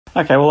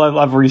Okay, well,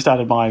 I've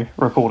restarted my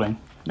recording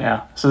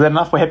now. So is that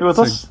enough? We're happy with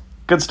this?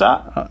 Good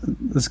start?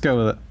 Let's go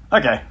with it.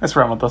 Okay, let's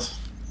run with this.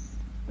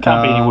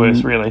 Can't be any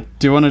worse, really.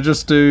 Do you want to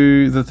just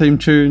do the theme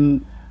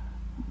tune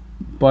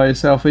by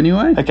yourself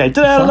anyway? Okay.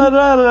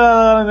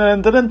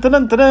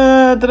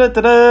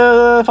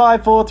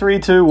 5, 4, 3,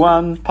 2,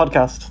 1,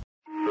 podcast.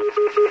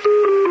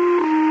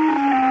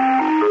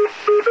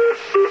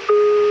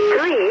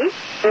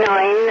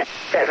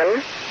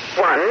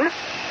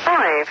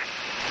 39715.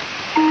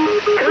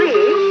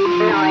 39715.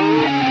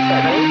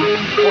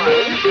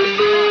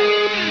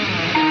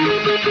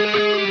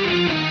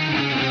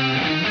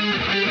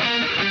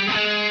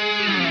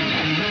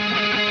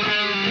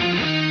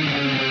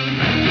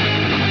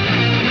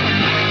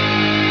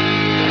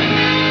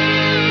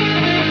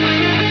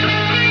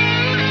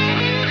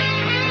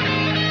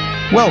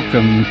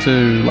 Welcome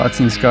to Lights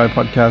in the Sky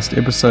podcast,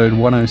 episode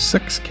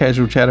 106,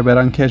 Casual Chat About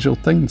Uncasual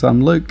Things.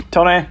 I'm Luke.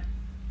 Tony,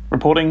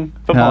 reporting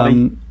for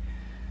Molly.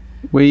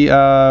 We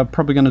are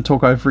probably going to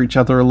talk over each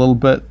other a little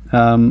bit,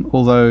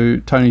 although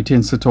Tony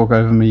tends to talk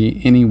over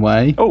me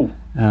anyway. Oh.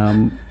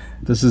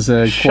 This is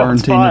a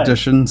quarantine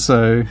edition,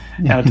 so,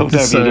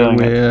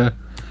 we're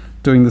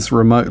doing this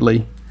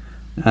remotely.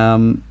 We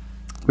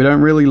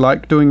don't really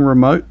like doing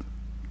remote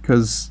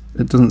because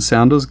it doesn't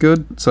sound as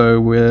good,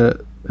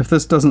 so if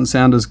this doesn't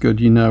sound as good,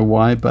 you know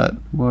why, but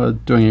we're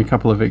doing a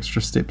couple of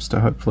extra steps to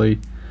hopefully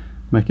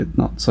make it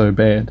not so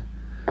bad.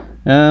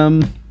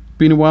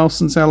 Been a while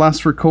since our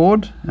last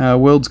record.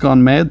 World's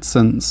gone mad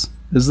since.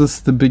 Is this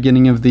the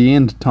beginning of the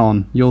end,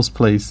 Ton? Yours,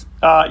 please.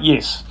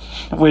 Yes.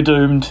 We're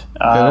doomed.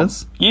 It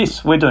is?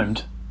 Yes, we're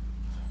doomed.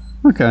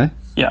 Okay.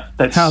 Yeah.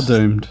 That's How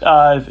doomed?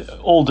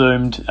 All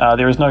doomed.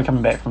 There is no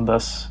coming back from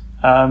this.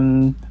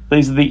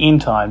 These are the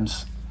end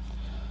times.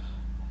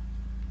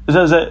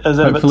 Is it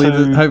hopefully, a bit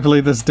too...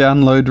 hopefully this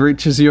download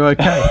reaches you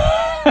okay.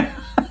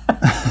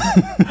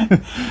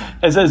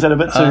 Is it a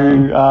bit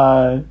too,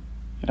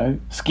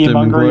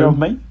 scaremongery of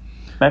me?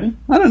 Maybe?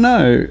 I don't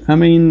know. I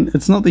mean,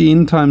 it's not the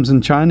end times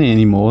in China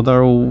anymore.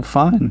 They're all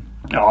fine.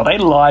 Oh, they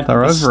lied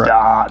from the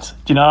start.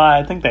 Do you know,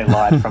 I think they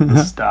lied from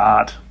the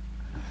start.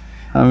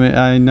 I mean,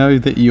 I know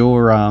that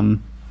you're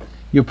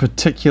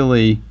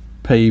particularly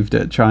peeved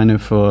at China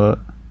for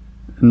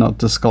not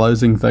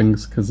disclosing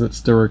things because it's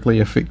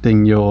directly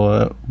affecting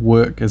your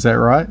work. Is that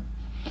right?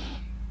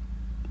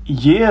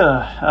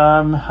 Yeah.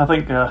 I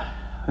think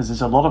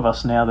there's a lot of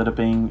us now that are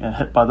being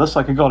hit by this.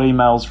 Like, I got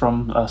emails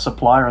from a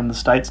supplier in the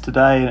States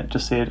today, and it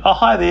just said, "Oh,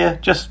 hi there,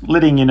 just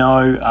letting you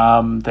know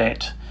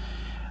that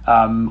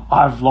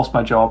I've lost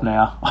my job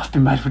now. I've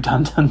been made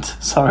redundant,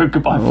 so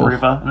goodbye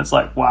forever." And it's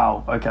like,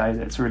 wow, okay,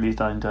 that's really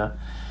starting to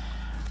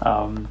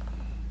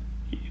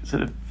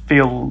sort of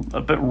feel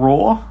a bit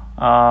raw.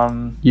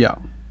 Yeah.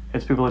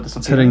 As people are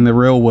disappearing. It's hitting the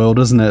real world,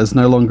 isn't it? It's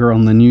no longer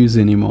on the news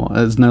anymore.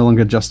 It's no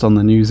longer just on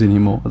the news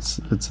anymore.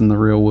 It's in the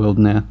real world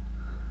now.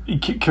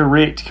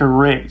 Correct.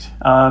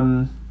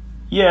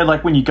 Yeah,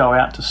 like when you go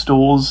out to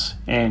stores,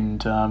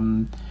 and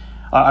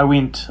I've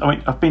been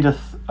to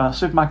a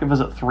supermarket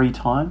visit 3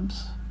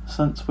 times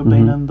since we've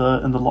been in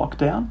the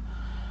lockdown.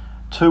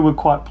 2 were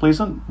quite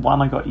pleasant.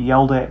 1 I got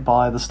yelled at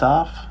by the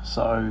staff,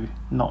 so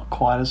not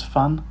quite as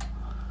fun.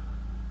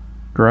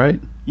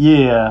 Great.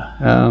 Yeah.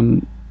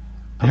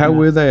 How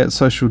were they at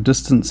social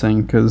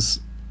distancing? Because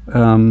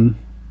my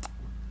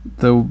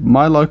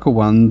local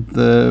one,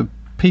 the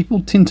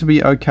people tend to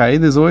be okay.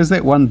 There's always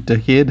that one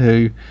dickhead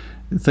who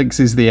thinks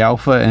he's the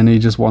alpha and he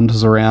just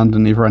wanders around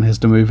and everyone has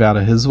to move out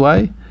of his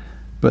way.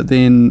 But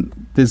then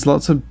there's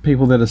lots of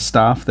people that are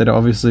staff that are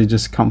obviously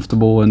just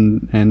comfortable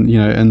and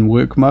in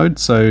work mode,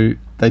 so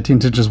they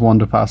tend to just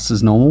wander past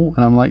as normal.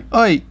 And I'm like,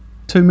 oi,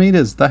 2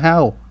 meters, the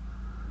hell?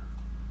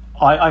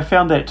 I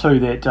found that too,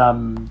 that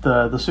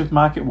the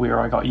supermarket where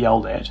I got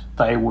yelled at,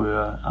 they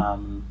were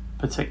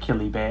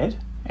particularly bad,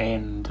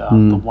 and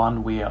the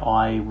one where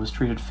I was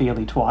treated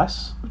fairly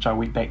twice, which I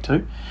went back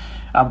to,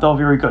 they were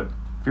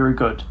very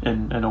good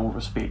in all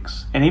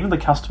respects. And even the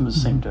customers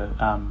seemed to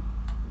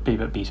be a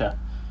bit better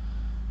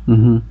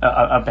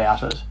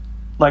about it.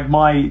 Like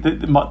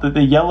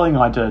the yelling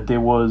I did, there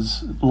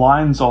was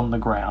lines on the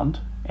ground,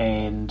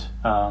 and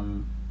I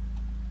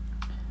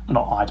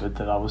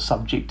was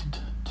subjected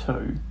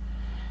to.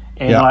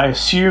 And I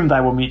assumed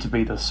they were meant to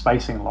be the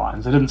spacing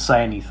lines. They didn't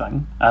say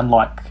anything,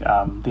 unlike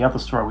the other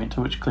store I went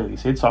to, which clearly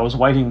said. So I was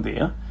waiting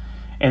there,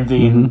 and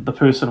then the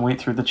person went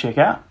through the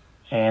checkout,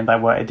 and they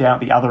were down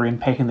at the other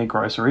end packing their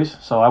groceries.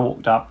 So I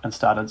walked up and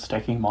started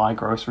stacking my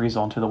groceries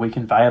onto the wee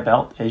conveyor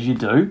belt, as you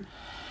do.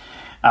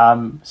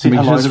 Said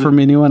hello from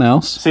anyone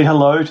else. Said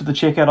hello to the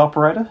checkout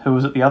operator, who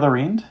was at the other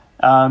end.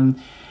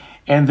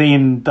 And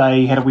then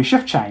they had a wee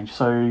shift change.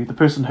 So the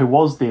person who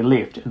was there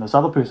left, and this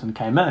other person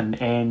came in,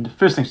 and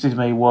first thing she said to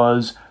me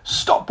was,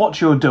 "Stop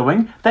what you're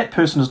doing. That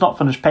person has not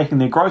finished packing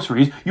their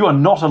groceries. You are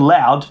not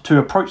allowed to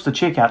approach the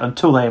checkout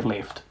until they have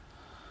left."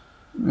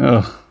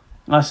 Ugh.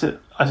 And I said,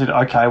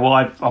 okay, well,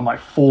 I'm like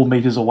 4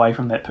 meters away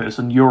from that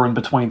person. You're in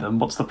between them.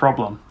 What's the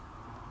problem?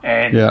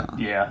 And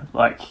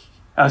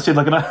I said,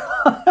 like,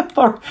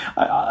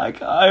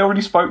 I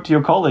already spoke to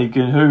your colleague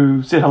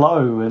who said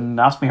hello and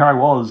asked me how I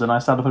was, and I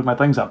started putting my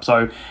things up.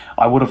 So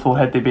I would have thought,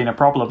 had there been a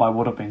problem, I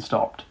would have been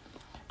stopped.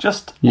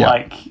 Just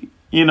like,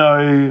 I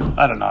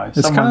don't know.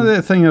 It's kind of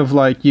that thing of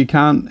like, you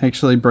can't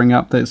actually bring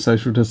up that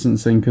social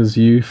distancing because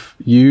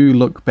you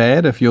look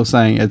bad if you're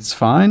saying it's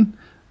fine.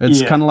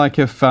 It's kind of like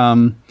if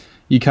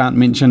you can't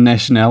mention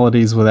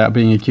nationalities without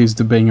being accused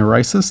of being a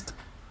racist.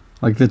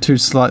 Like, they're two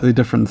slightly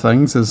different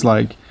things. It's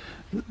like,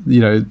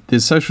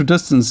 there's social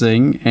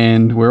distancing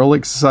and we're all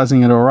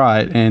exercising it all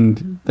right,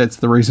 and that's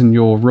the reason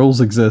your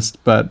rules exist,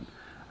 but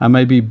I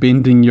may be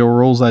bending your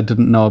rules I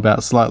didn't know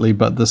about slightly,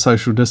 but the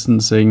social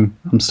distancing,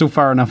 I'm still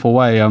far enough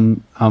away,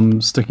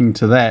 I'm sticking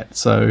to that,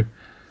 so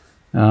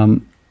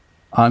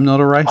I'm not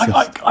a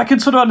racist. I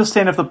could sort of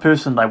understand if the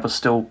person, they were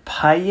still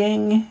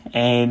paying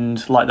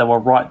and like they were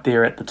right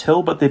there at the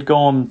till, but they'd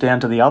gone down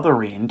to the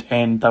other end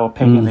and they were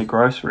packing their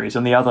groceries,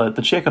 and the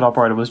checkout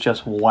operator was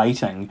just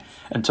waiting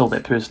until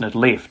that person had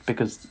left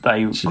because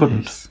they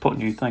couldn't put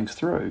new things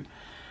through.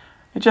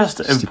 It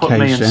put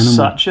me in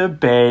such a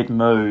bad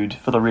mood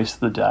for the rest of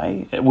the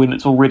day when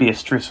it's already a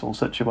stressful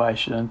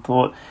situation, and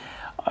thought,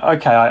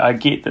 okay, I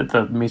get that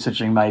the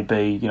messaging may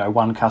be,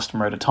 one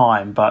customer at a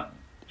time, but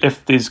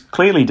if there's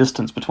clearly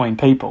distance between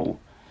people,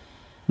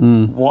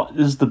 what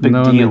is the big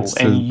deal?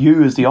 And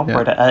you as the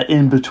operator are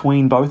in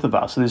between both of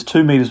us. So there's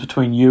 2 meters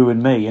between you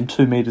and me, and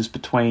 2 meters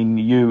between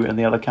you and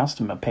the other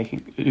customer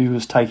who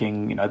was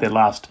taking, their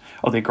last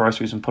of their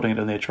groceries and putting it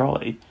in their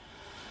trolley.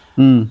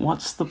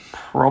 What's the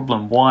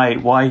problem?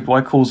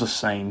 Why cause a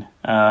scene?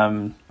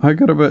 I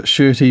got a bit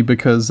shirty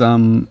because,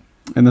 and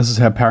this is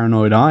how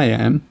paranoid I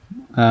am,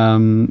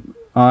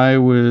 I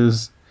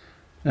was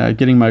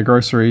getting my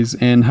groceries,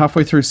 and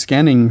halfway through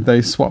scanning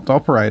they swapped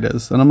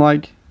operators, and I'm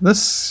like,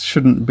 this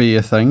shouldn't be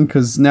a thing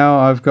because now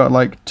I've got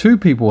like 2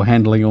 people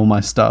handling all my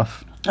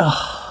stuff.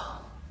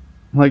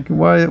 Like,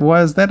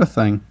 why is that a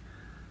thing?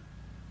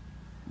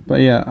 But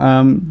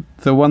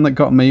the one that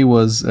got me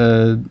was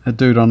a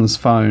dude on his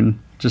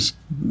phone just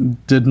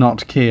did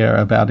not care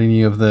about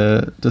any of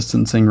the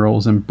distancing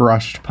rules and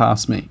brushed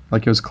past me.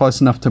 Like, it was close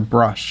enough to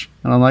brush.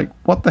 And I'm like,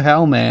 what the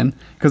hell, man?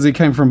 Because he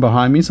came from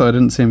behind me, so I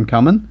didn't see him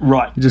coming.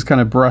 Right. He just kind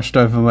of brushed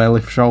over my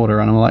left shoulder,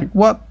 and I'm like,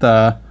 what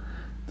the?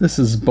 This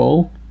is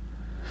bull.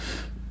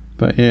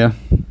 But yeah.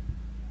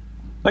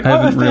 Like,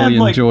 I haven't really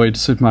enjoyed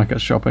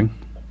supermarket shopping.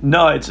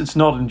 No, it's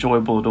not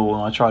enjoyable at all,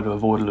 and I try to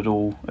avoid it at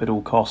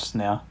all costs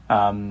now.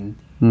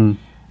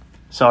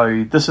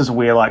 So this is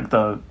where, like,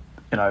 the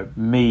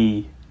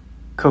me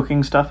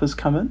cooking stuff has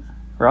come in,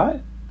 right?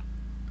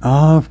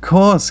 Oh, of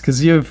course,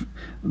 because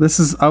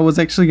I was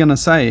actually going to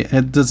say,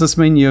 does this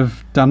mean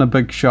you've done a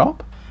big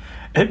shop?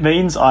 It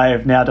means I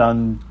have now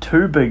done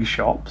 2 big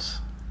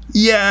shops.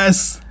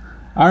 Yes!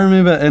 I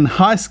remember in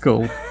high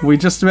school, we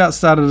just about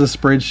started a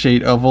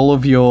spreadsheet of all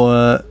of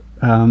your,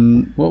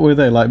 what were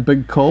they, like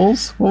big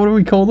calls? What do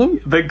we call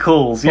them? Big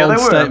calls. Bold they were.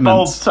 Statements.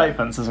 Bold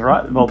statements, is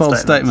right? Bold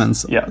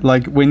statements. Yeah.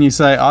 Like when you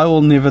say, I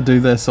will never do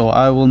this or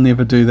I will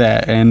never do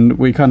that, and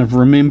we kind of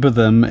remember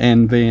them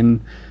and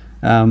then,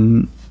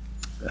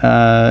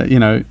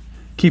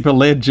 keep a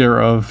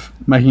ledger of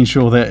making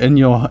sure that in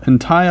your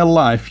entire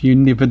life you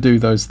never do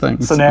those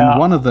things. So now, and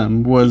one of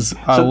them was,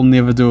 I will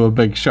never do a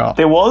big shop.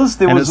 There was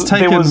it's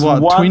taken,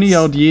 20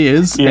 odd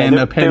years and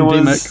a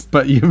pandemic,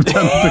 but you've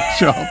done a big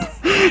shop.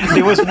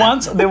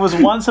 There was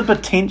once a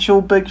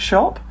potential big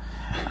shop.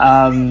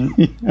 I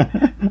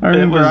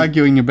remember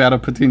arguing about a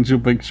potential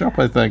big shop,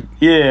 I think.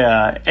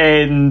 Yeah,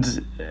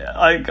 and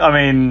I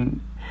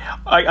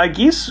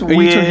guess Are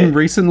you talking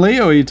recently,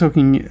 or are you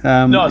talking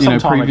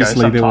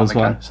previously there was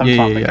one? Some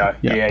time ago.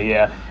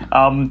 Yeah.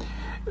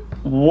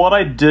 What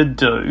I did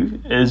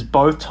do is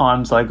both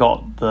times I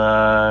got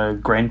the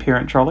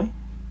grandparent trolley,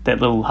 that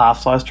little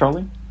half-size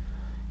trolley.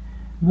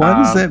 Why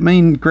does that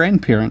mean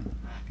grandparent?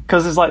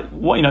 Because it's like,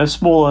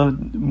 smaller,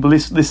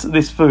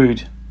 less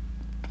food,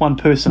 one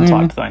person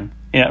type thing.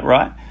 Yeah,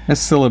 right?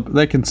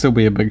 That can still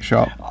be a big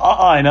shop.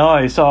 I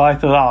know. So I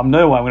thought,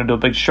 no way I'm going to do a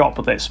big shop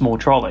with that small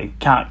trolley.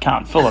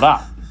 Can't fill it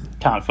up.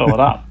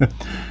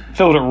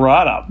 Filled it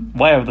right up,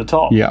 way over the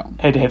top. Yeah.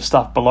 Had to have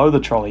stuff below the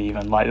trolley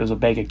even. Like, there was a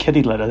bag of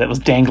kitty litter that was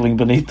dangling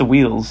beneath the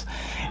wheels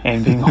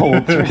and being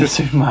hauled through the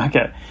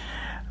supermarket.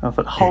 I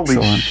thought,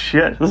 holy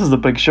shit, this is a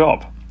big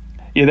shop.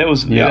 Yeah, that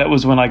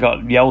was when I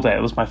got yelled at.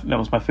 That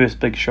was my first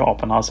big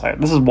shop, and I was like,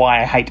 this is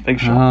why I hate big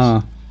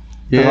shops.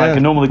 Yeah, I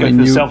can normally go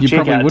through the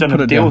self-checkout. Don't have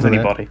to deal with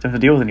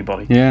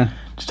anybody. Yeah.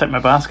 Just take my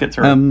basket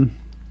through.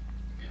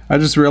 I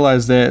just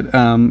realised that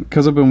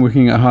because I've been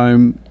working at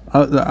home,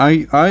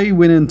 I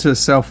went into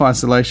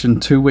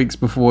self-isolation 2 weeks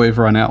before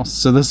everyone else.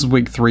 So this is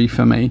week 3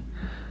 for me.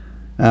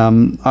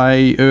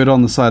 I erred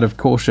on the side of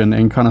caution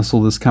and kind of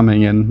saw this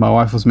coming, and my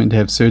wife was meant to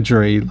have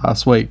surgery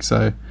last week.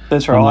 So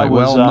that's right. I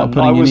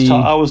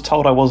was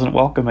told I wasn't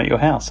welcome at your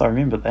house. I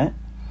remember that.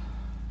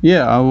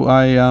 Yeah,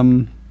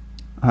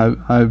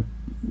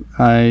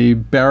 I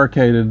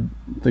barricaded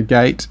the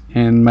gate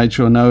and made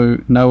sure no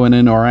one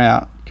in or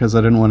out because I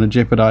didn't want to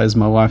jeopardize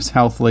my wife's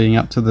health leading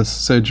up to this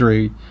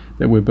surgery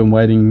that we've been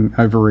waiting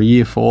over a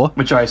year for.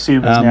 Which I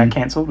assume is now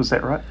cancelled, is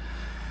that right?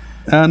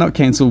 Not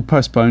cancelled,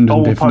 postponed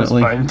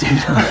indefinitely. Postponed,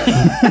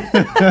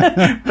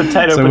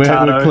 potato, so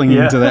potato. We're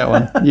clinging to that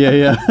one.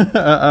 Yeah.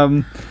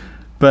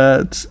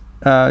 But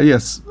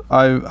yes,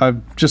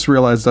 I've just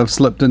realised I've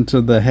slipped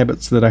into the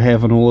habits that I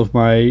have in all of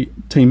my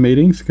team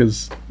meetings,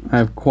 because I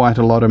have quite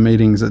a lot of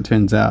meetings, it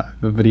turns out,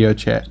 a video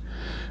chat.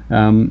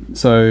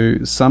 So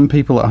some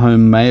people at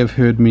home may have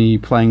heard me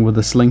playing with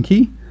a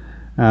slinky,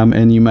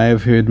 and you may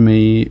have heard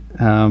me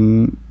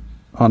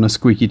on a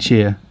squeaky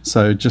chair.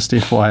 So just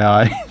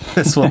FYI,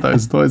 that's what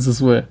those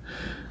noises were.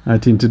 I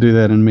tend to do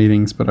that in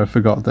meetings, but I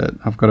forgot that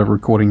I've got a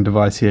recording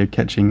device here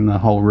catching the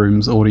whole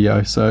room's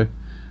audio, so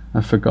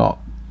I forgot.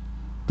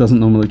 Doesn't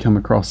normally come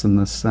across in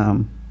this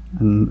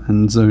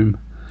in Zoom.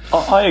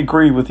 I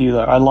agree with you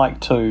though. I like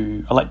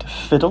to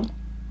fiddle.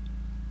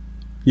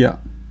 Yeah.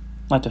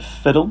 I like to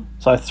fiddle.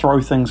 So I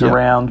throw things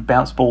around,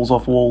 bounce balls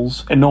off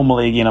walls, and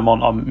normally again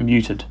I'm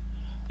muted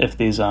if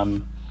there's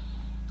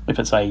if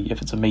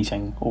it's a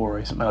meeting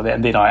or something like that,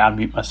 and then I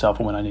unmute myself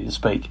when I need to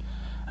speak.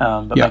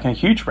 But making a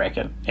huge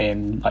racket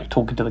and like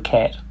talking to the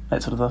cat,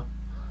 that sort of thing.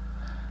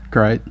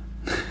 Great.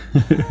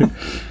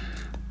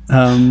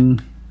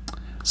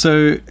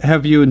 So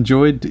have you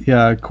enjoyed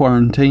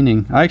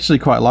quarantining? I actually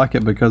quite like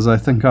it because I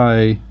think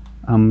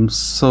I'm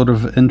sort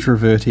of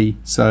introverty,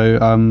 so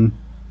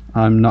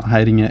I'm not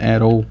hating it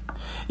at all.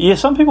 Yeah,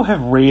 some people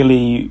have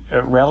really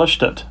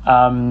relished it.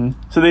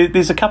 So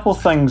there's a couple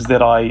of things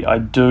that I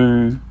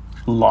do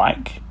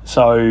like.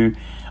 So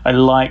I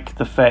like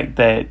the fact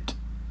that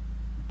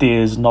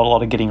there's not a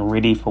lot of getting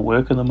ready for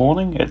work in the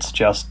morning. It's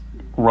just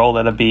roll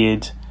out of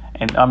bed,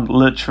 and I'm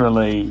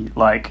literally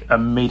like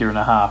 1.5 meters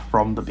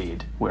from the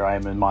bed where I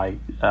am in my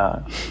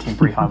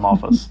temporary home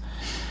office.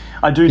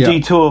 I do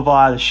detour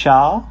via the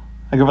shower.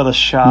 I go by the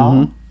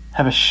shower,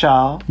 have a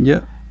shower.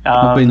 Yeah,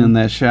 I've been in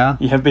that shower.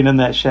 You have been in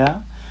that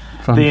shower.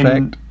 Fun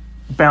fact.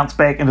 Bounce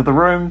back into the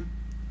room,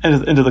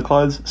 into the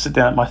clothes, sit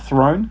down at my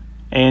throne,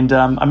 and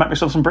I make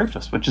myself some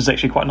breakfast, which is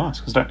actually quite nice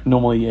because I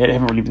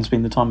haven't really been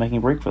spending the time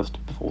making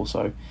breakfast before.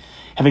 So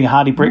having a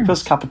hearty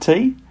breakfast, cup of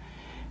tea,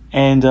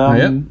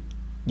 and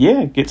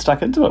get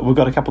stuck into it. We've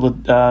got a couple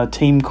of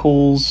team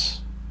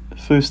calls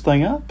first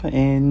thing up,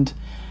 and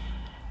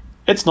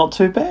it's not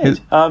too bad.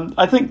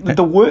 I think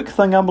the work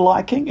thing I'm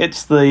liking,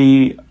 it's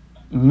the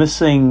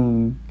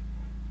missing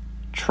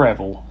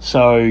travel.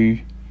 So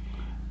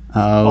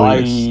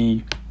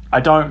I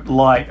don't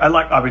like.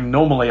 I mean,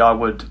 normally I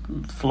would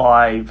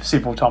fly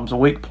several times a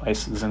week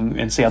places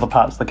and see other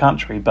parts of the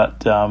country,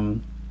 but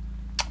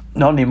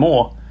not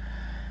anymore.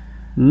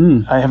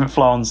 I haven't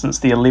flown since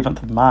the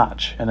 11th of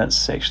March, and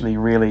it's actually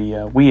really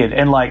weird.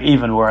 And like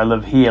even where I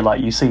live here,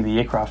 like you see the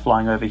aircraft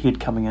flying overhead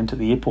coming into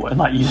the airport, and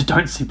like you just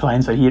don't see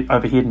planes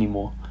overhead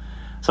anymore.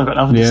 So I've got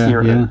nothing to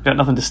stare at. Got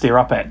nothing to stare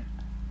up at,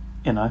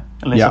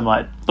 unless I'm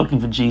like looking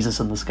for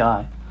Jesus in the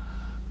sky.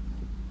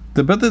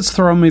 The bit that's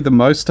thrown me the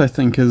most, I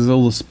think, is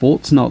all the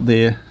sports not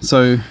there.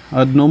 So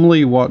I'd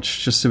normally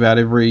watch just about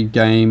every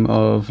game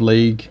of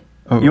league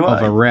of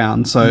a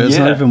round. So it's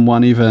not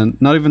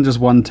even just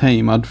one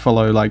team. I'd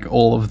follow like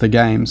all of the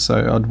games.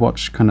 So I'd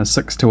watch kind of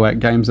 6 to 8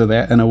 games of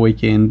that in a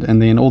weekend,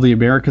 and then all the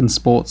American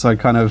sports I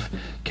kind of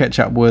catch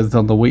up with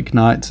on the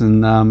weeknights.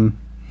 And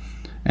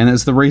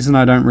it's the reason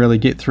I don't really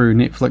get through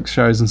Netflix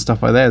shows and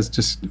stuff like that is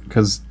just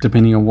because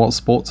depending on what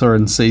sports are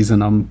in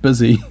season, I'm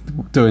busy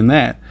doing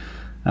that.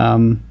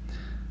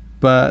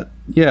 But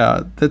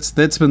yeah,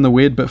 that's been the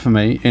weird bit for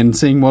me, and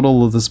seeing what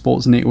all of the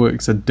sports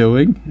networks are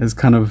doing is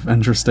kind of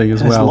interesting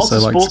as well. So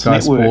like Sky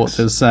Sport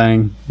is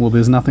saying, well,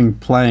 there's nothing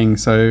playing,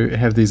 so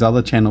have these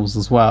other channels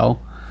as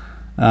well.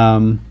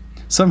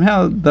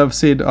 Somehow they've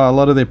said a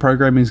lot of their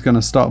programming is going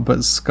to stop,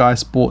 but Sky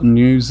Sport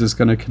News is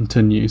going to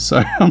continue.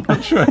 So I'm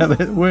not sure how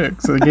that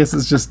works. I guess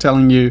it's just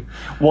telling you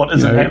what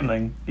isn't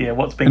happening. Yeah,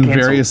 what's been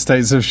cancelled. Various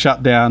states have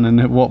shut down,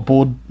 and what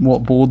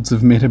boards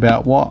have met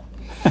about what.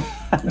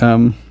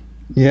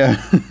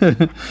 Yeah.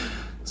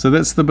 So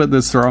that's the bit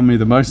that's thrown me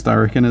the most, I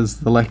reckon,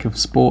 is the lack of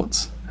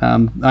sports.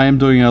 I am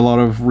doing a lot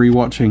of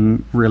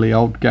rewatching really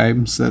old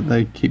games that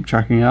they keep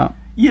chucking out.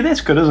 Yeah,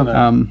 that's good, isn't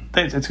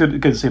it? It's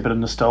good to see a bit of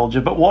nostalgia.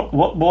 But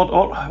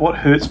what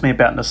hurts me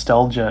about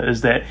nostalgia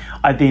is that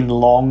I then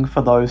long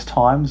for those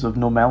times of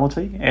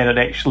normality, and it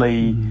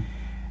actually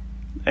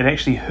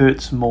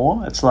hurts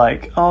more. It's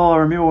like, I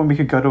remember when we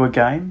could go to a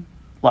game.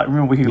 Like,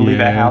 remember we could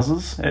leave our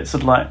houses. It's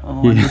sort of like, I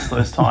miss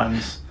those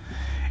times.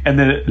 And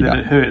then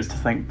it hurts to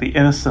think the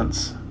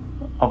innocence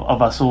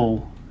of us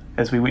all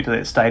as we went to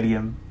that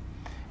stadium,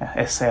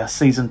 as our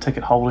season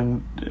ticket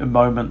holding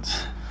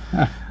moments,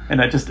 and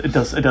it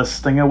does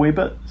sting a wee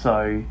bit.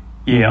 So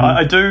yeah,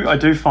 I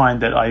do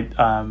find that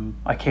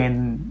I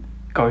can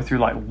go through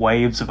like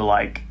waves of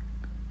like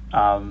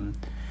not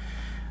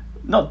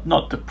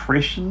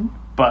depression,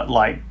 but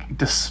like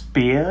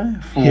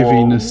despair for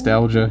heavy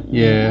nostalgia.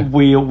 Yeah,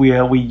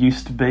 where we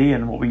used to be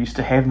and what we used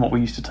to have and what we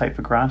used to take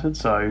for granted.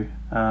 So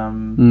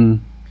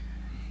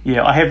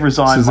Yeah, I have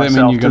resigned myself. So does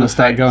that mean you're going to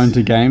start fact. going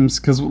to games?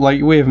 Because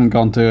like we haven't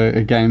gone to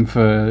a game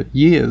for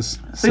years.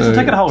 Season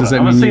ticket holder. Does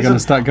that mean you're going to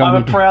start going?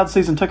 I'm a proud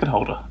season ticket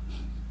holder.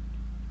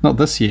 Not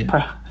this year.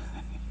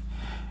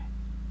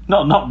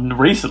 Not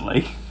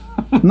recently.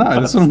 No,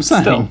 that's what I'm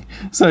saying. Still.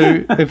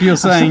 So if you're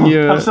saying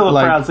I'm still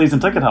a proud season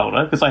ticket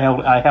holder because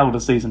I held a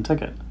season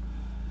ticket.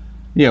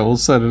 Yeah, well,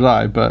 so did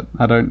I, but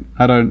I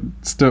don't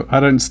still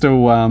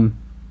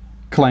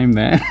claim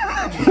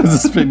that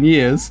because it's been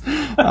years.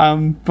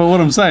 But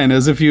what I'm saying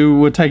is, if you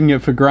were taking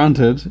it for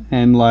granted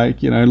and like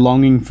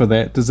longing for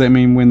that, does that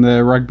mean when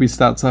the rugby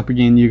starts up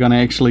again, you're going to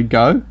actually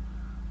go?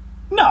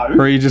 No.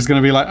 Or are you just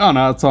going to be like, oh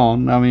no, it's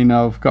on. I mean,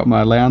 I've got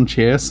my lounge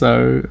here,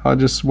 so I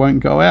just won't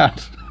go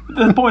out.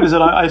 The point is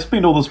that I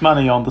spend all this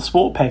money on the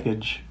sport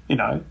package.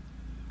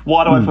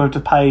 Why do I have to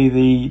pay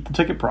the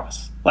ticket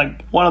price?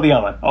 Like one or the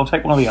other. I'll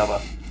take one or the other.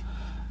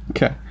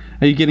 Okay.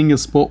 Are you getting your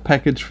sport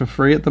package for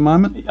free at the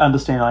moment?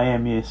 Understand I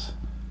am, yes.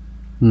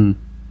 It's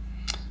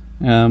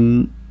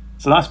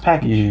a nice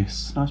package.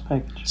 Yes. Nice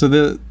package. So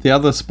the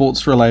other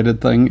sports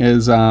related thing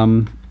is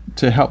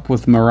to help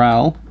with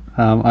morale.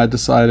 I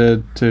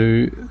decided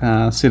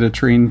to set a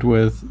trend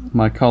with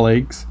my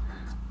colleagues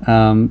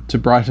to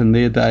brighten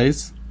their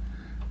days.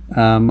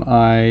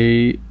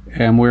 I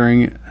am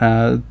wearing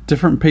a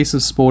different piece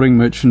of sporting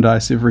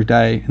merchandise every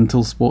day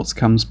until sports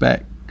comes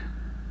back.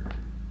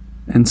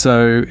 And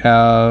so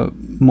our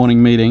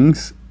morning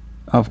meetings,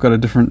 I've had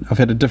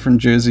a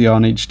different jersey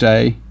on each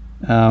day,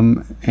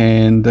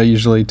 and I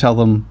usually tell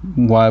them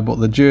why I bought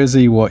the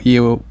jersey, what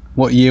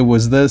year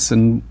was this,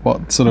 and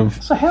what sort of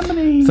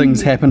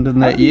things happened in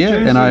that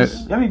year.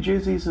 Jerseys, how many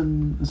jerseys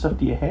and stuff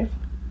do you have?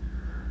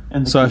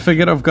 So I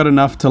figured I've got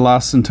enough to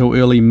last until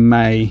early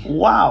May.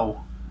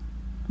 Wow.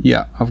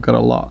 Yeah, I've got a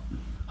lot.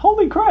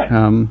 Holy crap.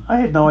 I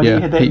had no idea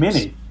you had that heaps.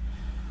 many.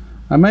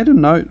 I made a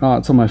note. Oh,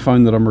 it's on my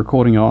phone that I'm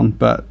recording on,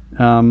 but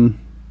hang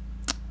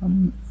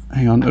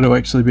on, it'll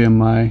actually be in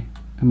my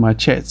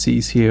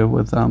chatsies here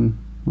with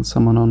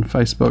someone on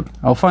Facebook.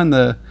 I'll find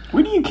the.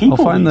 Where do you keep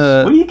all these?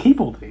 Where do you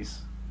keep all these?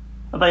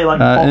 Are they like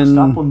boxed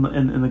up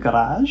in the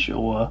garage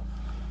or?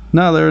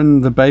 No, they're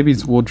in the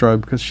baby's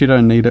wardrobe because she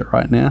don't need it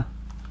right now.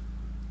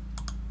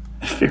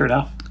 Fair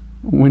enough.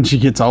 When she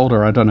gets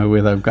older, I don't know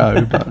where they'll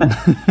go,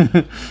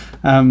 but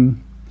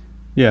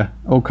yeah,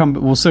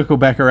 we'll circle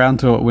back around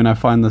to it when I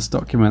find this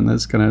document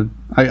that's gonna.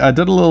 I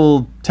did a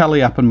little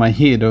tally up in my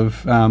head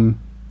of how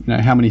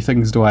many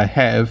things do I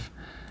have,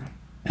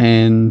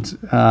 and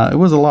it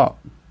was a lot,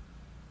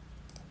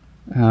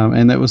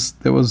 and that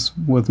was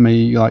with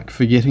me like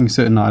forgetting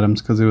certain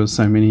items because there was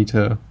so many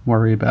to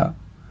worry about.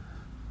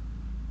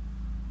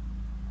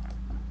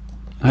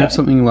 I have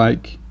something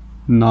like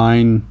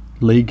 9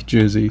 league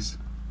jerseys.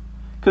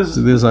 Because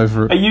so there's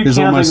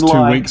almost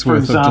 2 weeks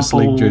worth of just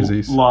league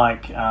jerseys.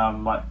 Like I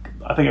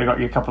think I got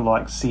you a couple of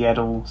like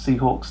Seattle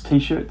Seahawks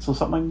T-shirts or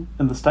something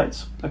in the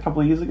States a couple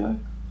of years ago.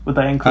 Would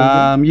they include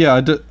them?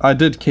 Yeah, I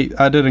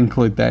did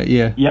include that.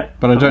 Yeah. Yeah.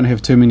 But I don't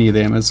have too many of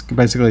them. It's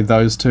basically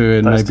those two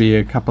and maybe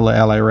a couple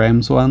of LA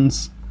Rams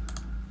ones.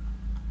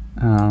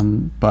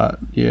 But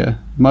yeah,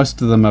 most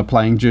of them are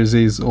playing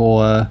jerseys,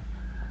 or I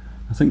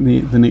think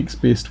the next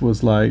best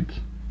was like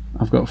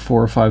I've got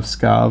 4 or 5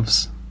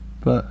 scarves.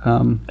 But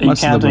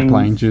most of them are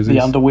playing jerseys. The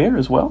underwear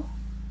as well?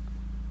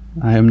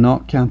 I am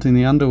not counting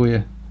the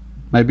underwear.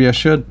 Maybe I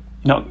should.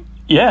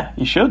 Yeah,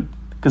 you should,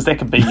 because that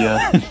could be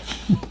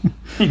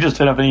you just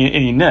turn up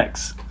any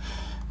nicks.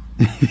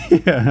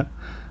 Yeah.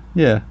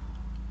 Here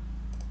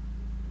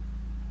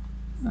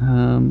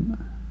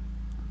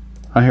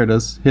it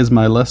is. Here's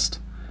my list.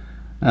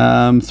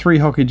 3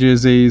 hockey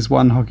jerseys,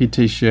 1 hockey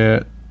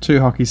t-shirt, 2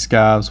 hockey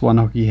scarves, 1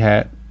 hockey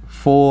hat,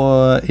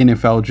 4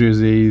 NFL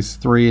jerseys,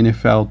 3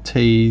 NFL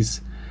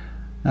tees,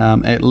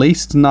 at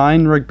least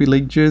 9 rugby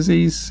league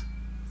jerseys,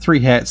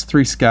 3 hats,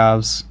 3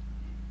 scarves,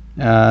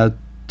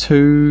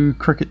 2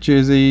 cricket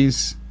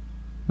jerseys,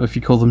 if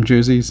you call them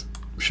jerseys,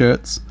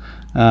 shirts,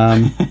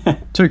 2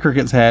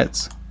 cricket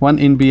hats, 1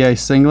 NBA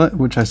singlet,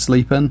 which I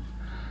sleep in.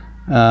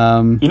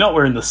 You're not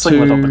wearing the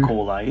singlet on the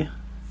call, are you?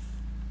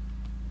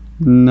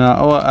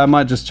 No, I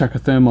might just chuck a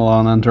thermal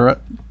on under it.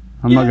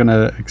 I'm not going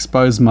to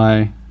expose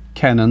my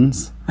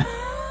cannons.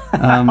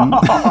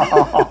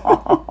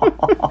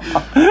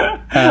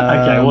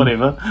 Okay,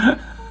 whatever.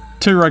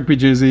 2 rugby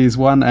jerseys,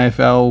 1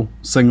 AFL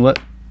singlet,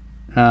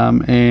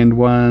 and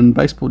 1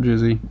 baseball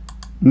jersey.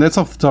 And that's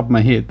off the top of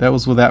my head. That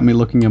was without me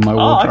looking in my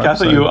wardrobe. Okay, I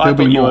thought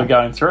you were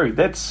going through.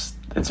 That's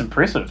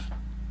impressive.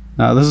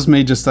 No, this is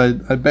me just, I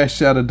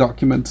bashed out a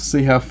document to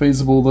see how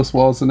feasible this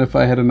was and if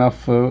I had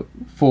enough for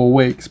 4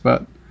 weeks,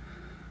 but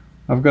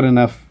I've got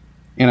enough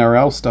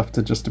NRL stuff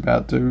to just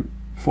about do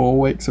 4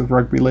 weeks of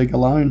rugby league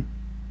alone.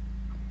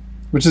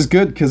 Which is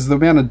good, because the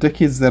amount of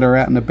dickheads that are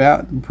out and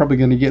about are probably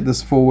going to get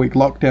this 4-week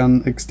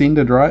lockdown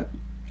extended, right?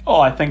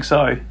 Oh, I think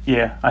so,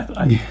 yeah.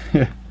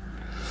 Yeah.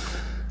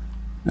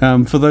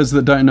 For those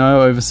that don't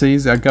know,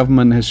 overseas, our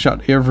government has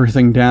shut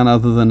everything down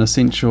other than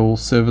essential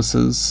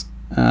services.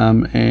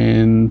 So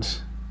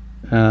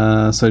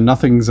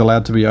nothing's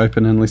allowed to be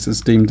open unless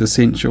it's deemed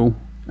essential.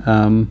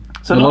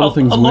 So a lot of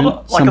things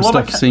weren't. Some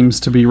stuff seems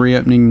to be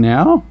reopening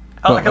now,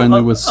 but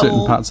only with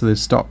certain parts of their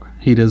stock,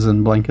 heaters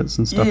and blankets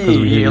and stuff.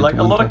 Yeah, like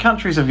a lot of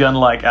countries have done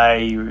like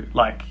a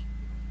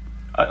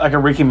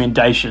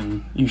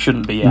recommendation you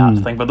shouldn't be out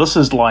thing, but this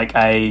is like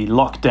a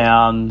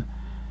lockdown.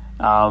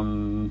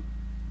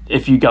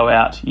 If you go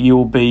out,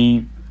 you'll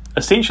be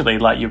essentially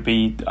like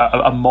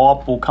a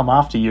mob will come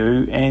after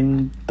you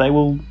and they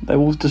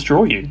will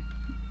destroy you.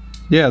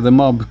 Yeah, the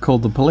mob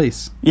called the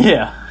police.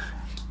 Yeah.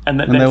 And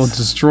they will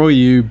destroy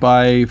you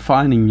by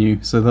fining you,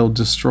 so they'll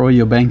destroy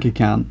your bank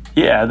account.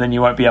 Yeah, then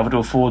you won't be able to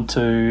afford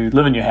to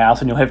live in your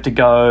house and you'll have to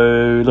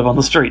go live on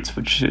the streets,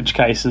 which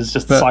case is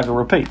just the cycle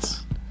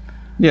repeats.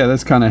 Yeah,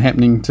 that's kind of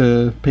happening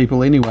to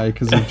people anyway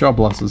because of job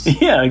losses.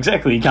 Yeah,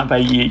 exactly. You can't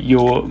pay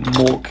your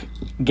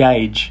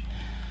mortgage.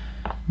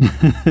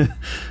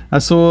 I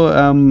saw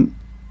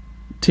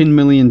 10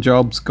 million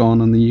jobs gone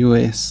in the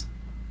US.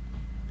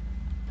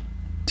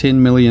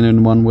 10 million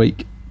in 1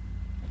 week.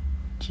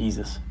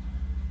 Jesus.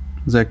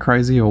 Is that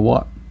crazy or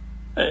what?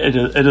 It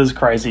is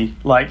crazy.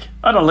 Like,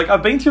 I don't know, like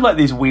I've been through like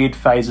these weird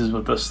phases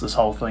with this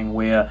whole thing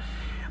where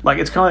like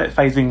it's kind of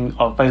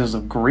like phases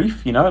of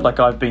grief, you know? Like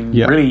I've been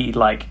really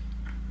like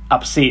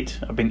upset.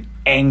 I've been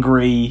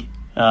angry.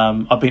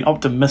 I've been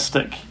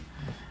optimistic.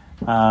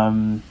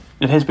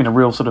 It has been a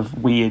real sort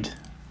of weird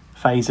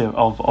phase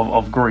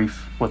of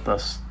grief with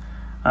this.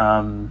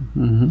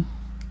 And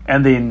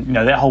then, you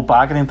know, that whole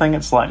bargaining thing,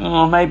 it's like,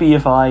 maybe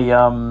if I...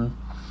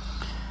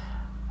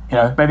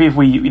 maybe if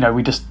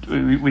we just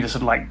sort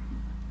of like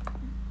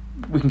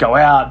we can go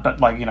out, but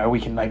like we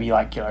can maybe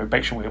like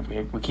make sure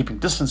we're keeping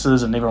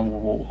distances and everyone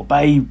will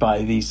obey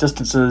by these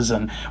distances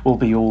and we'll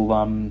be all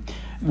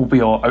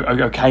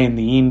okay in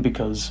the end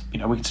because we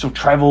can still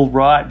travel,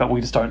 right? But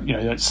we just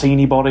don't see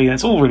anybody, and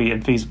it's all really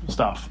infeasible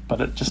stuff. But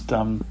it just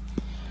I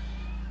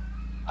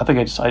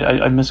think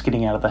I miss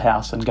getting out of the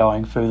house and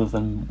going further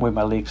than where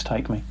my legs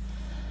take me,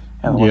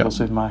 and the local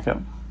supermarket.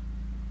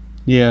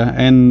 Yeah,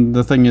 and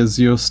the thing is,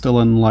 you're still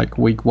in like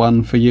week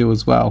 1 for you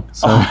as well,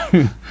 so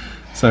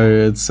so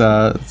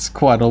it's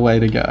quite a way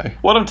to go.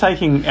 What I'm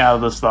taking out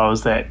of this though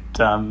is that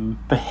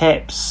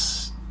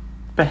perhaps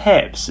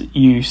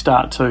you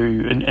start to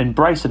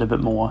embrace it a bit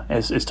more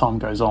as time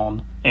goes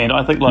on, and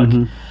I think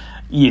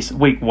yes,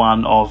 week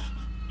 1 of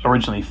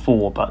originally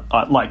 4, but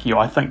like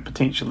I think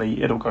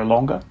potentially it'll go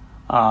longer.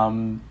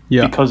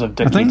 Because of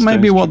I think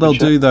maybe what they'll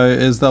do though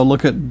is they'll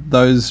look at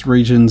those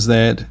regions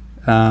that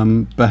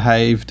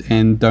behaved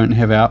and don't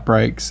have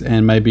outbreaks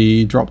and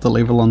maybe drop the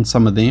level on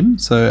some of them,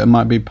 so it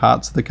might be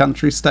parts of the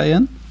country stay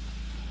in.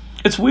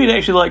 It's weird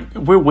actually, like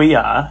where we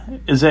are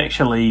is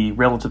actually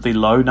relatively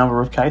low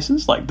number of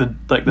cases, like the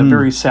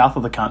very south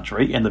of the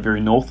country and the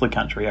very north of the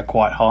country are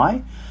quite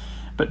high,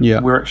 but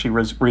we're actually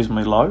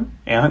reasonably low,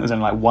 and I think there's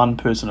only like 1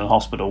 person in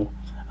hospital.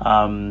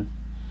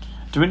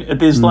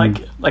 There's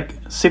like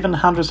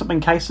 700 something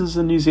cases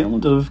in New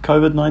Zealand of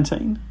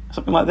COVID-19,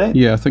 something like that.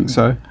 Yeah, I think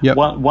so. Yep.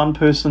 One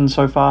person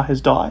so far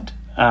has died.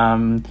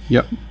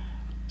 Yep.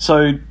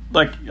 So,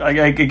 like,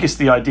 I guess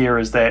the idea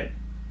is that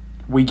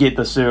we get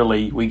this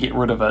early, we get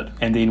rid of it,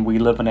 and then we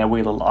live in our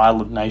wee little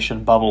island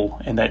nation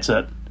bubble, and that's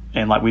it.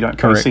 And like, we don't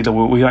go see the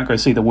world. We don't go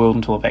see the world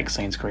until a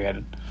vaccine's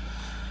created.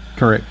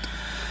 Correct.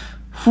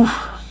 Whew.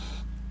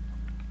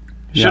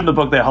 Shouldn't have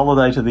booked that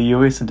holiday to the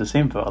US in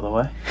December, by the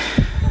way.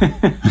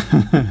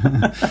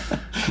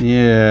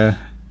 Yeah.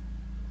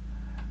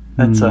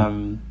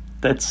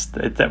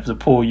 That was a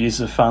poor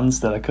use of funds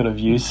that I could have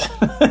used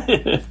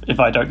if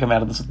I don't come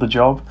out of this with the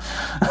job.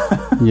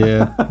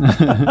 Yeah.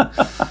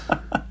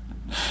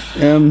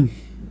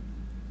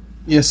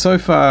 So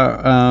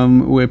far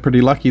we're pretty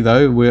lucky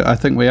though. I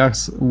think we are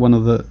some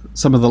of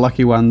the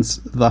lucky ones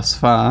thus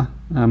far.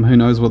 Who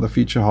knows what the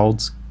future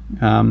holds?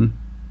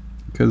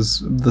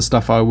 Because the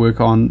stuff I work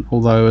on,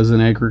 although as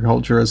in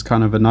agriculture, is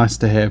kind of a nice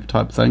to have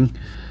type thing,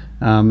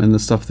 and the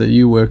stuff that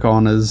you work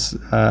on is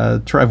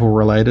travel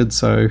related,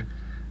 so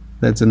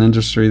that's an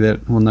industry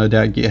that will no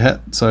doubt get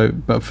hit. So,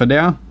 but for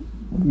now,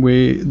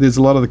 there's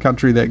a lot of the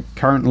country that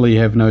currently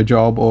have no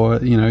job or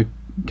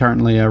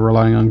currently are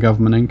relying on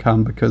government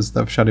income because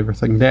they've shut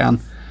everything down.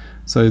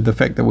 So the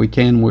fact that we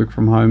can work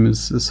from home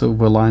is a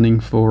silver lining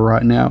for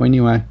right now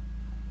anyway.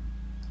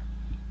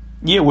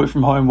 Yeah, work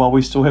from home while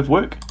we still have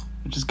work,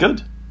 which is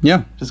good.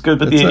 Yeah, which is good.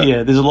 But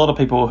there's a lot of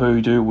people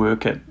who do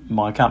work at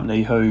my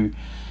company who,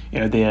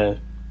 their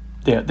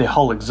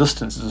whole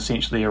existence is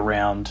essentially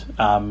around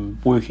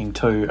working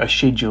to a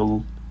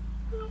schedule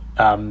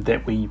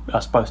that we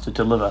are supposed to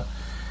deliver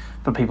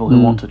for people who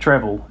want to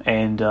travel,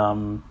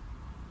 and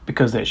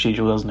because that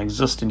schedule doesn't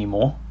exist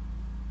anymore,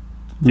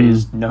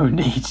 there's no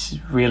need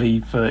really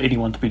for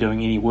anyone to be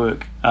doing any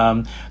work.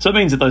 So it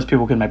means that those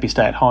people can maybe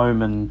stay at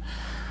home and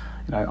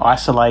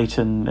isolate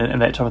and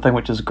that type of thing,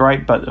 which is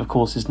great, but of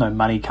course there's no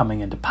money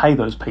coming in to pay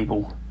those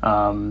people.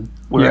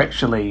 We're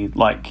actually,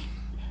 like,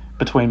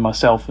 between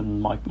myself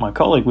and my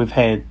colleague, we've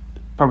had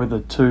probably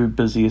the 2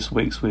 busiest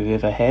weeks we've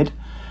ever had.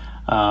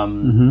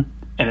 And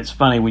it's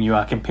funny when you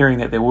are comparing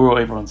that,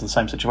 everyone's in the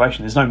same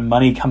situation. There's no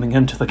money coming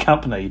into the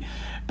company,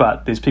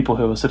 but there's people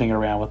who are sitting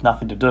around with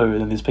nothing to do,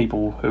 and then there's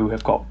people who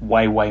have got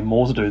way, way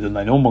more to do than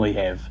they normally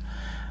have.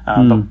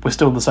 But we're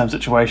still in the same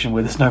situation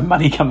where there's no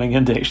money coming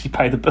in to actually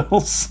pay the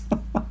bills.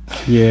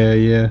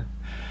 Yeah,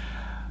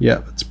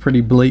 it's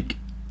pretty bleak.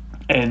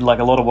 And like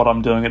a lot of what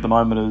I'm doing at the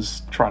moment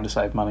is trying to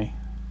save money.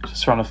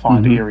 Just trying to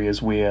find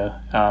areas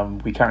where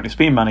we currently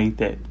spend money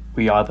that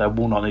we either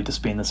will not need to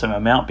spend the same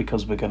amount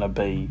because we're going to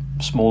be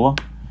smaller,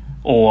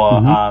 or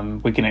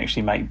we can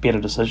actually make better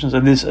decisions.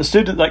 And there's a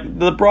student, like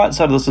the bright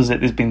side of this is that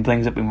there's been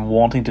things that we've been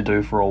wanting to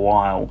do for a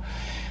while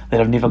that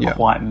have never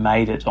quite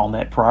made it on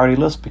that priority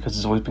list because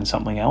there's always been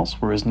something else.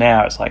 Whereas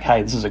now it's like,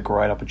 hey, this is a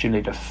great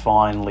opportunity to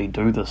finally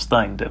do this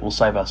thing that will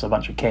save us a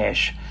bunch of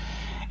cash.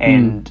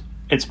 And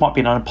it might be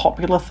an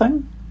unpopular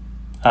thing.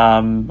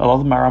 A lot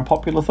of them are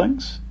unpopular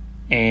things.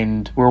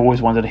 And we're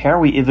always wondered, how are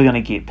we ever going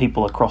to get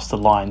people across the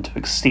line to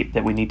accept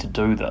that we need to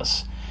do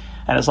this?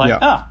 And it's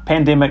like,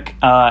 pandemic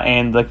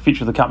and the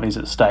future of the company's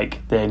at stake,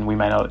 then we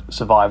may not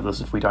survive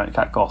this if we don't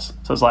cut costs.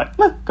 So it's like,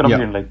 good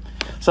opportunity.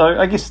 So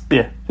I guess,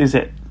 there's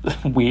that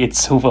weird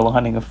silver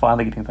lining of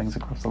finally getting things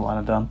across the line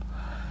and done.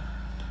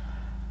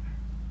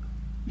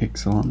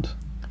 Excellent.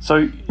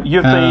 So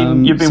you've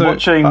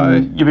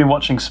been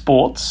watching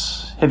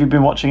sports. Have you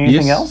been watching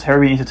anything else? How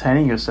are you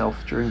entertaining yourself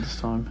during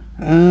this time?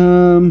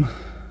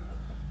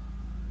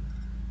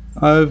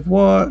 I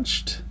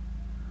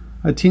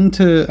tend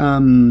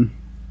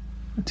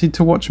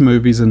to watch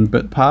movies in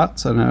bit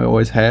parts, and I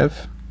always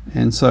have.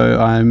 And so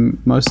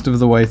I'm most of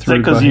the way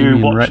through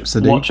Bohemian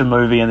Rhapsody. Watch a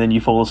movie and then you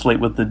fall asleep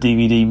with the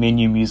DVD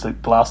menu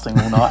music blasting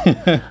all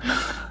night?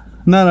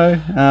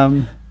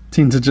 No.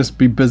 Tend to just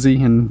be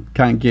busy and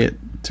can't get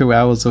 2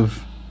 hours, in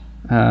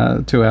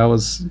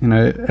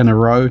a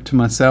row to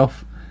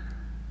myself.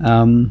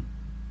 So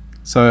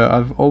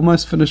I've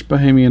almost finished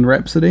Bohemian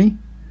Rhapsody,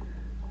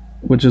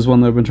 which is one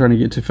that I've been trying to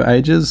get to for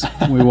ages.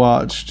 I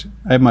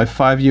had my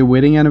 5-year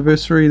wedding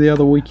anniversary the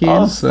other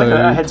weekend.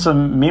 I had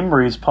some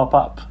memories pop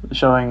up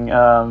showing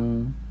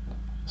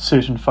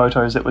certain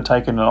photos that were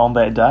taken on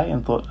that day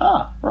and thought,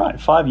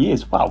 5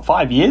 years. Wow,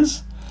 5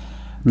 years?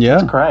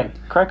 Yeah. It's cray.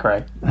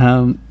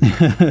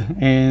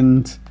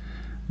 And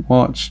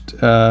watched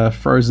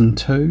Frozen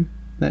 2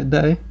 that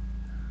day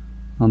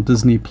on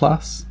Disney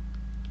Plus.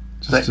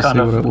 Is that kind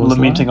of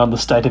lamenting on the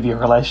state of your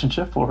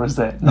relationship, or is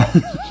that not?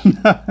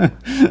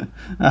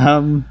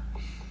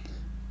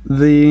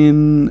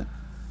 Then,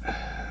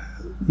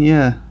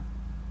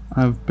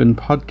 I've been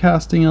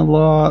podcasting a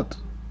lot.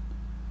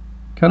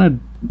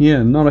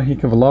 Not a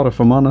heck of a lot,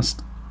 if I'm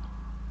honest.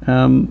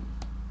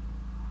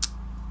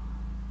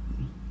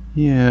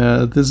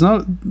 There's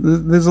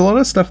a lot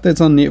of stuff that's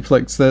on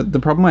Netflix that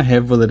the problem I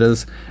have with it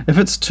is if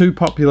it's too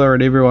popular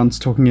and everyone's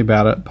talking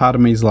about it, part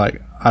of me is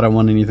like, I don't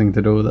want anything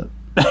to do with it.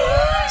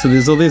 So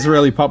there's all these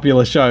really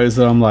popular shows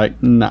that I'm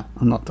like, nah,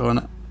 I'm not doing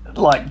it.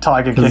 Like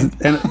Tiger King.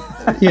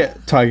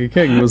 Tiger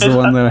King was the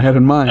one that I had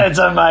in mind. It's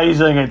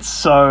amazing. It's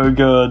so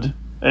good.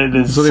 It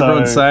is. That's what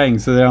everyone's saying.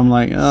 So I'm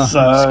like, I just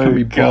can't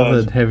be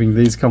bothered having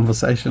these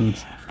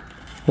conversations.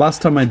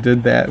 Last time I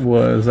did that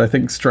was, I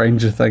think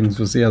Stranger Things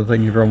was the other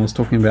thing everyone was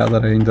talking about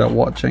that I ended up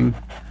watching.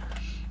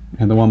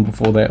 And the one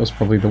before that was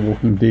probably The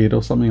Walking Dead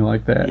or something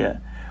like that. Yeah.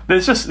 I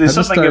just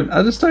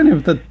don't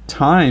have the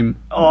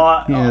time.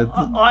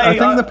 I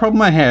think the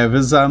problem I have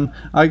is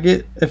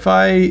if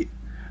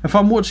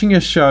I'm watching a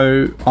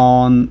show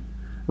on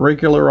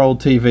regular old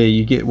TV,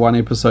 you get one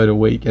episode a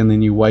week and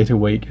then you wait a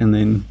week and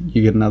then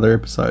you get another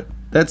episode.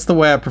 That's the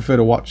way I prefer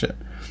to watch it.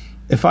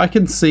 If I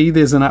can see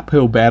there's an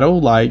uphill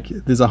battle, like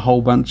there's a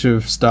whole bunch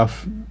of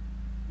stuff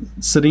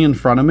sitting in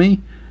front of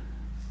me,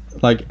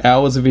 like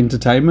hours of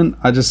entertainment,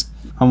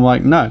 I'm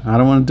like, no, I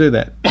don't want to do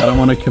that. I don't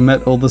want to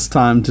commit all this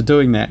time to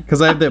doing that.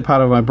 Because I have that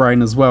part of my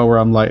brain as well where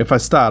I'm like, if I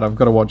start, I've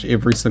got to watch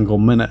every single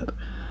minute.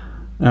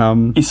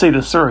 You see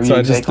the story, so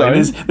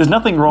exactly. There's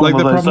nothing wrong with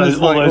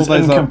those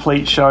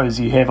incomplete shows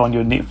you have on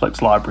your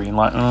Netflix library. And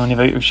like,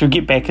 I should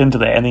get back into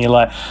that. And then you're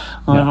like,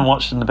 I haven't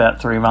watched it in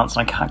about 3 months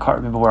and I can't quite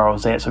remember where I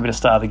was at, so I better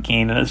start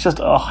again. And it's just,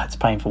 it's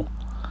painful.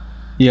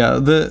 Yeah,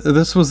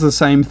 this was the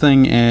same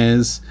thing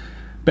as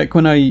back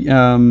when I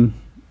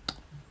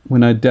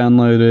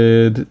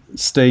downloaded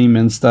Steam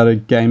and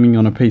started gaming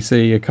on a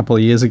PC a couple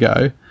of years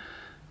ago.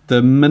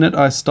 The minute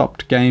I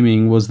stopped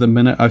gaming was the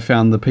minute I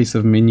found the piece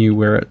of menu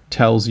where it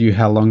tells you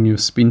how long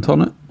you've spent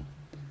on it.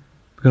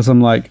 Because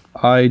I'm like,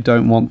 I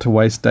don't want to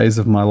waste days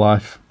of my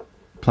life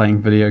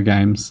playing video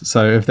games.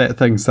 So if that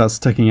thing starts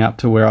ticking up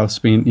to where I've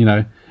spent,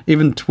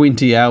 even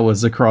 20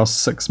 hours across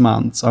 6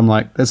 months, I'm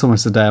like, that's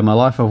almost a day of my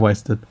life I've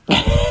wasted.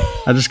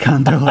 I just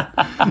can't do it.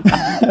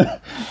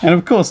 And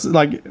of course,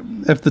 like,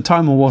 if the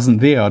timer wasn't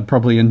there, I'd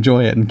probably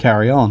enjoy it and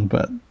carry on.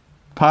 But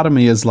part of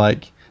me is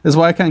like, that's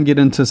why I can't get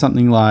into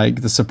something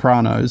like The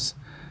Sopranos,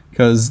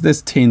 because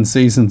there's 10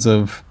 seasons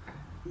of,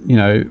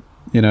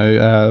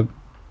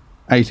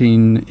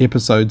 18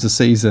 episodes a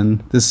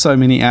season. There's so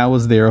many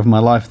hours there of my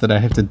life that I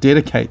have to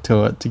dedicate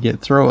to it to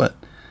get through it.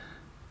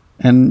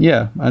 And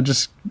I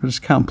just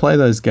can't play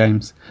those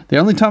games. The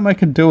only time I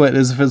can do it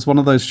is if it's one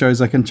of those shows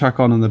I can chuck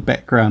on in the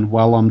background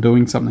while I'm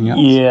doing something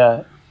else.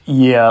 Yeah.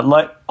 Yeah,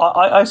 like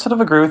I sort of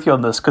agree with you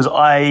on this because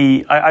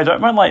I don't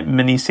mind like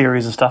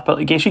mini-series and stuff, but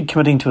like actually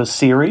committing to a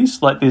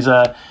series, like there's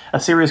a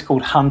series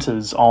called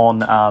Hunters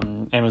on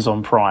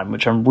Amazon Prime,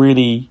 which I've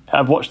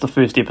watched the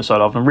first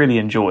episode of and really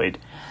enjoyed.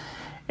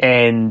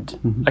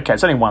 And okay,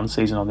 it's only one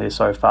season on there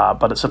so far,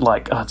 but it's sort of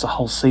like it's a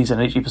whole season.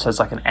 Each episode's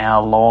like an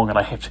hour long, and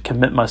I have to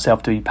commit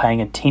myself to be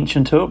paying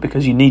attention to it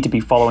because you need to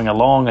be following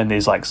along, and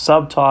there's like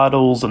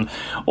subtitles and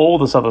all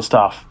this other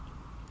stuff.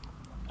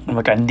 I'm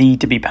like, I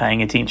need to be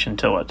paying attention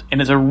to it.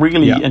 And it's a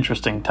really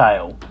interesting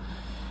tale.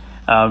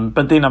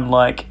 But then I'm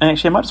like,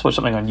 actually, I might just watch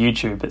something on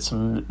YouTube. It's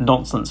some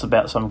nonsense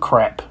about some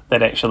crap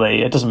that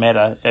actually, it doesn't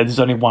matter. There's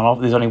only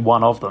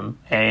one of them.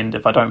 And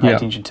if I don't pay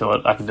attention to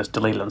it, I can just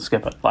delete it and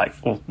skip it, like,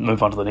 or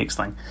move on to the next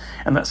thing.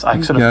 And that's, I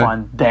sort of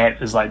find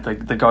that is like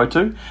the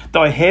go-to.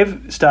 Though I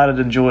have started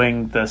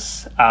enjoying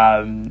this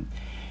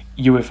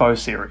UFO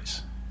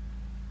series.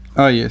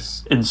 Oh,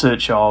 yes. In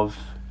search of...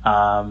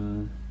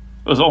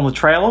 was it On the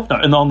Trail of?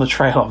 No, On the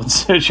Trail of, In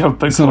Search of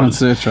Bigfoot. It's not In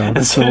Search of.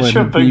 In Search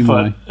of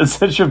Bigfoot. In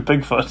Search of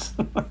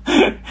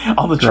Bigfoot.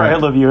 On the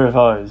Trail of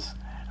UFOs.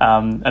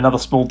 Another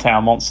Small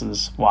Town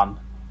Monsters one.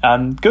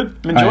 Good.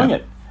 I'm enjoying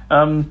it.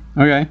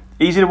 Okay.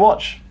 Easy to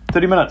watch.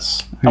 30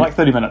 minutes. I like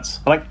 30 minutes.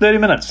 30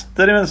 minutes.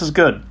 30 minutes is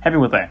good. Happy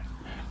with that.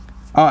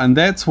 Oh, and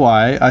that's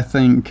why I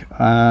think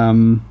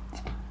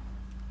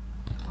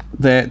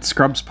that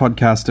Scrubs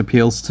podcast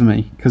appeals to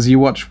me, because you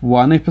watch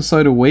one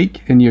episode a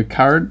week and you're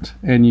current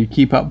and you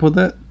keep up with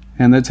it,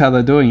 and that's how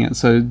they're doing it.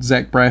 So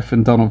Zach Braff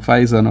and Donald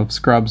Faison of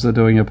Scrubs are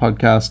doing a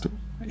podcast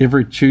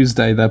every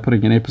Tuesday. They're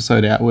putting an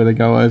episode out where they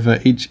go over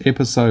each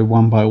episode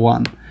one by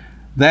one.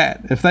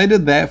 That, if they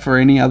did that for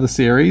any other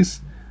series,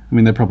 I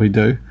mean, they probably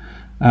do,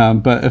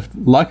 but if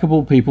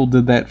Likeable People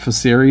did that for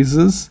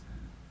series,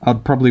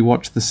 I'd probably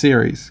watch the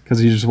series,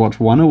 because you just watch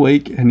one a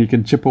week and you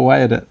can chip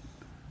away at it.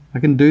 I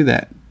can do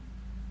that.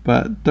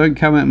 But don't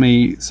come at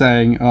me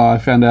saying, oh, I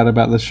found out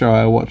about this show,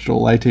 I watched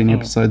all 18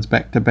 episodes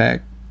back to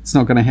back. It's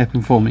not going to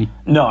happen for me.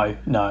 No.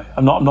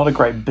 I'm not a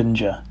great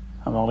binger.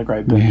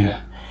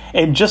 Yeah.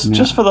 And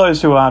just for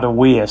those who aren't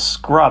aware,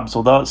 Scrubs,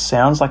 although it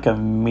sounds like a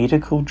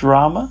medical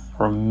drama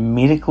or a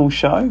medical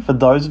show, for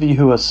those of you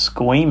who are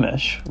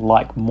squeamish,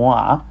 like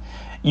moi,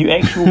 you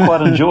actually will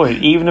quite enjoy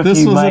it, even if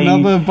this you was may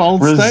another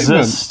bold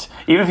resist.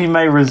 Statement. Even if you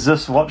may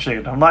resist watching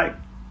it. I'm like,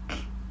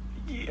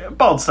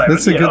 bold statement.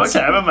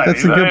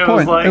 That's a good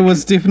point. It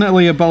was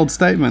definitely a bold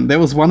statement. That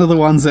was one of the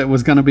ones that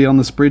was going to be on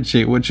the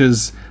spreadsheet, which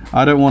is,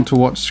 I don't want to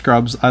watch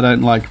Scrubs. I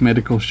don't like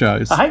medical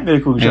shows. I hate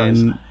medical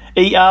shows. No,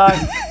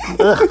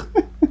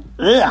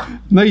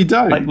 you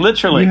don't. Like,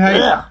 literally.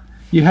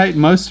 You hate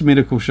most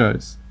medical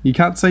shows. You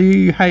can't say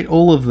you hate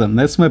all of them.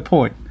 That's my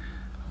point.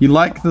 You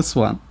like this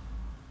one.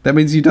 That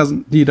means you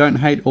don't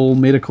hate all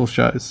medical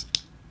shows.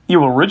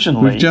 You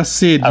originally... We've just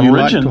said you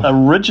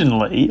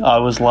originally, I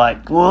was like...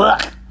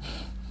 Ugh.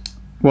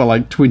 Well,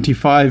 like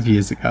 25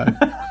 years ago.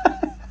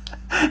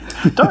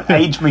 Don't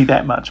age me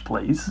that much,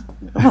 please.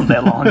 It wasn't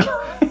that long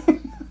ago.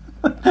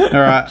 All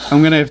right,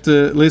 I'm going to have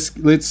to... Let's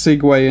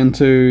segue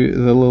into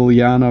the little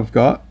yarn I've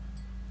got,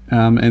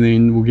 and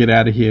then we'll get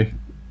out of here.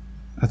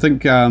 I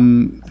think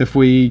if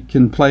we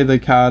can play the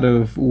card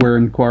of we're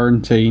in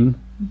quarantine,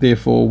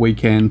 therefore we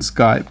can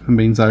Skype, it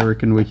means I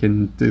reckon we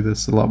can do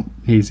this a lot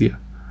easier.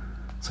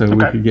 So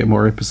we could get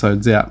more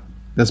episodes out.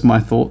 That's my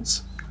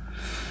thoughts.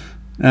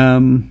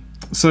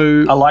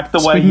 So I like the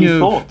way you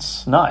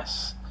thoughts.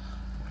 Nice.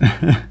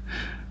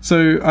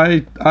 So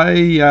I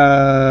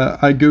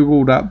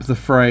googled up the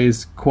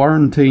phrase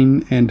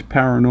quarantine and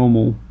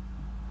paranormal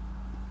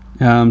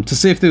to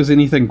see if there was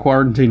anything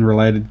quarantine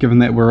related. Given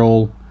that we're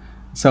all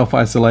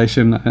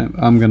self-isolation,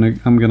 I'm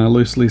gonna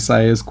loosely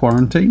say is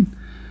quarantine.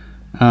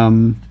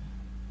 And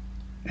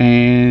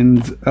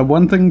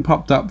one thing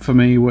popped up for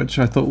me, which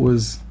I thought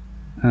was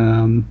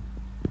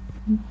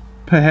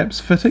perhaps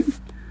fitting.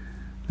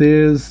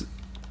 There's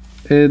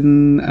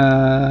in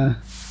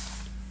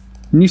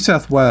New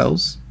South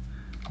Wales,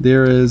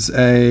 there is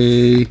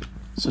a...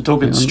 So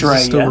talking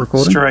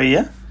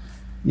Australia.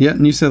 Yeah,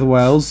 New South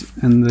Wales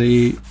and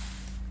the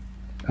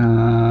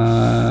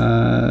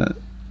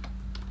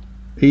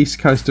east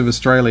coast of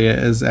Australia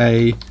is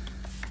a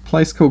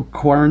place called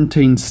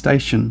Quarantine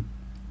Station,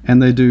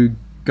 and they do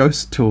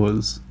ghost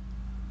tours.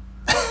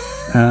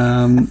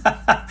 And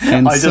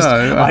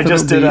I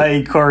just did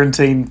a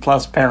quarantine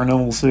plus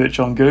paranormal search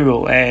on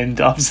Google,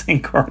 and I've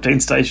seen Quarantine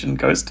Station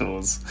ghost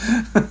tours.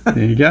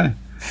 There you go.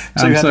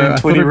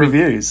 220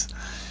 reviews.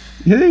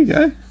 Yeah, there you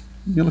go.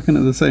 You're looking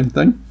at the same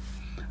thing.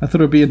 I thought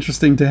it would be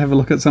interesting to have a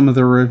look at some of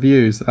the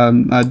reviews.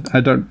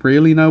 I don't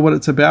really know what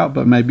it's about,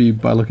 but maybe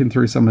by looking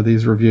through some of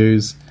these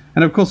reviews,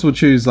 and of course we'll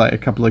choose like a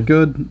couple of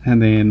good,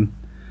 and then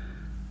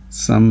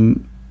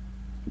some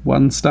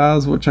 1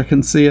 stars, which I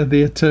can see are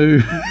there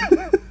too.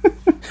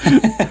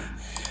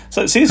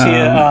 So it says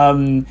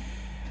here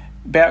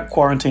about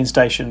Quarantine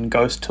Station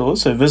ghost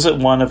tours. So visit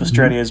one of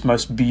Australia's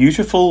most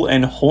beautiful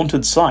and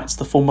haunted sites,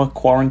 the former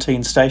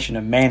Quarantine Station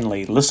in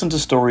Manly. Listen to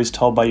stories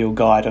told by your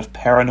guide of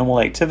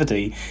paranormal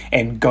activity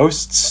and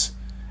ghosts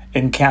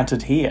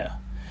encountered here.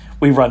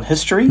 We run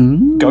history,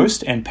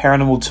 ghost, and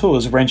paranormal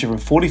tours ranging from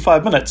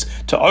 45 minutes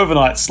to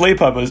overnight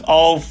sleepovers.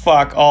 Oh,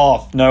 fuck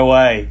off. No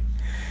way.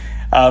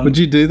 Would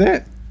you do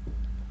that?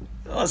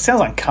 Well, it sounds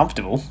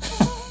uncomfortable.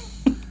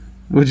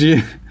 Would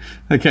you?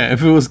 Okay,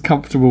 if it was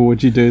comfortable,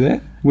 would you do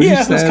that? Would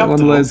you stay at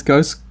one of those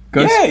ghost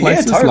places?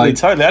 Yeah,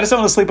 totally. I just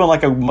don't want to sleep on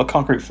like a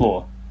concrete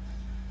floor.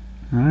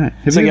 Right.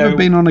 Have you ever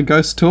been on a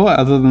ghost tour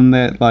other than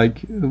that, like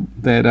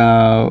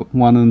that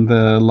one in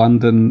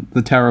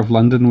the Tower of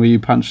London where you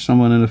punched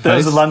someone in the face? That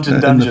was the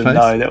London Dungeon.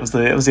 No, that was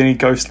the only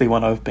ghostly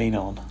one I've been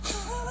on.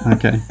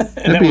 Okay.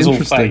 And that was all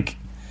fake.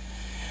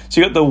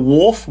 So you got the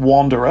Wharf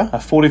Wanderer, a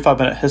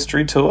 45-minute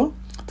history tour,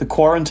 the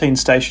Quarantine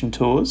Station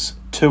tours,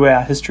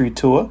 2-hour history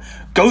tour,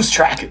 Ghost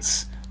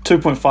Trackers,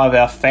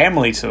 2.5-hour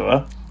family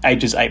tour,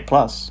 ages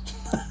 8+.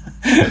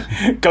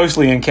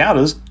 Ghostly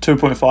Encounters,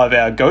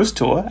 2.5-hour ghost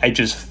tour,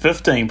 ages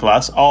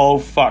 15+. Oh,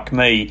 fuck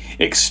me.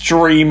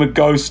 Extreme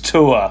Ghost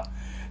Tour,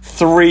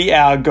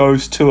 3-hour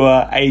ghost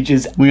tour,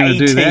 ages 18+. We're going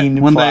to do that.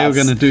 One day we're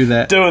going to do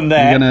that. Doing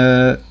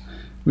that.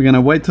 We're going to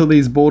wait till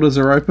these borders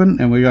are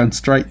open and we're going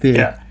straight there.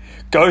 Yeah.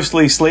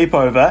 Ghostly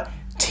Sleepover,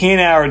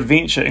 10-hour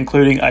adventure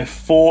including a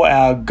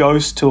 4-hour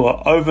ghost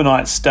tour,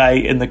 overnight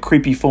stay in the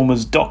creepy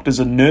former's doctors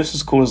and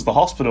nurses' quarters of the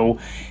hospital,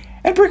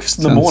 and breakfast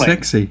in the morning.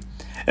 Sounds sexy.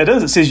 It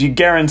is. It says you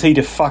guarantee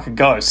to fuck a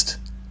ghost.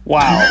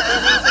 Wow.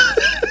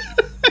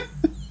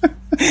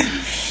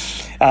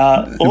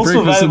 Also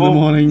available in the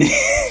morning.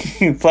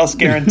 plus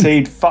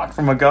guaranteed fuck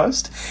from a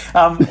ghost.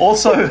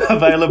 Also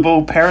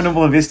available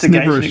paranormal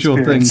investigation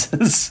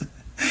experiences.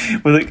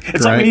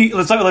 It's like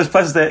one of those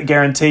places that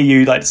guarantee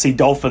you like to see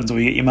dolphins or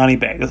you get your money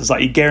back. This is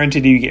like you guarantee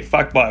you get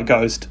fucked by a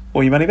ghost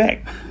or your money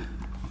back.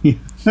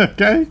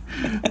 Okay.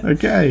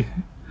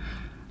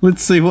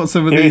 Let's see what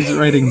some of these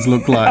ratings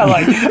look like. I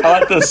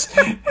like this.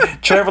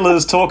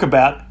 Travelers talk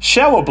about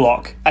shower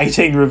block,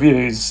 18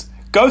 reviews.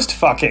 Ghost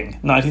fucking,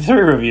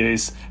 93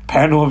 reviews.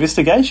 Paranormal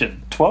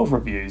investigation, 12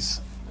 reviews.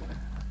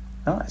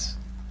 Nice.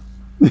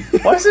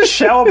 Why has this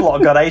shower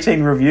block got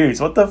 18 reviews?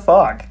 What the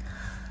fuck?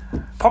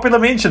 Popular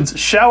mentions,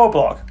 shower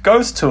block,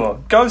 ghost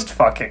tour, ghost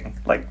fucking.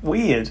 Like,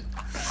 weird.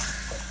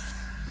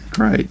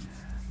 Great.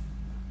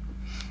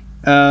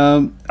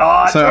 So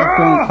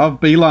I've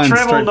beelined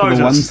straight for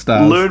the 1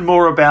 star. Learn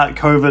more about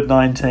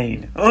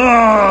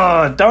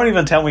COVID-19. Don't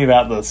even tell me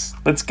about this.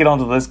 Let's get on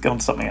to this. Get on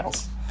to something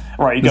else.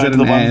 Right, you go to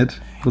the one.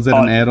 Was that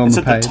an ad on the page?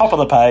 It's at the top of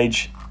the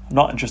page. I'm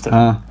not interested.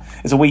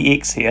 There's a wee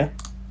X here.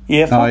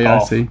 Yeah, fuck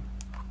off. I see.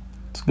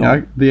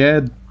 Yeah, the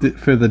ad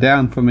further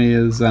down for me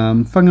is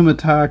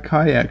Whangamata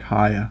Kayak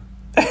Hire.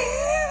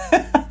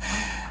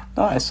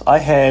 Nice. I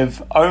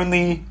have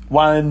only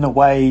one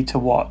way to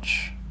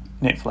watch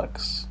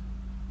Netflix.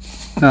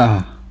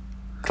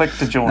 Click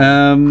to join.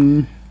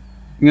 I'm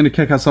going to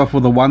kick us off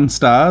with a 1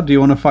 star. Do you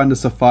want to find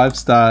us a 5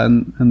 star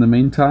in the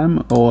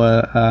meantime, or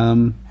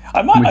I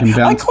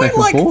quite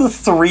like the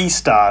 3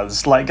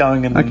 stars, like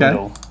going in the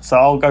middle. So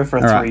I'll go for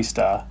a 3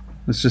 star.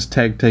 Let's just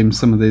tag team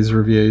some of these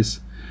reviews.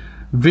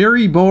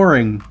 Very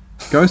boring.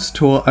 Ghost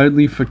tour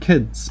only for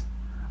kids.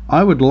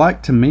 I would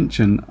like to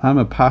mention I'm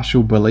a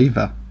partial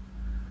believer.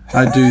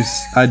 I do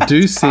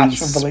sense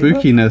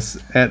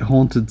spookiness at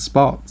haunted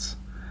spots.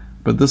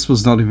 But this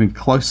was not even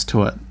close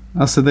to it.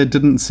 So they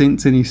didn't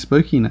sense any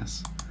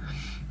spookiness.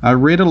 I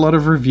read a lot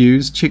of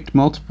reviews, checked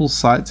multiple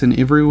sites, and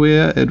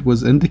everywhere it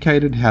was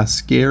indicated how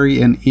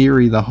scary and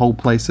eerie the whole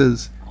place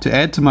is. To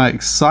add to my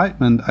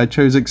excitement, I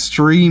chose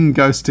Extreme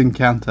Ghost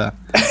Encounter.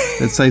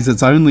 It says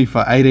it's only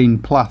for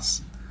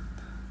 18+.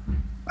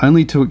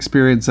 Only to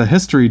experience a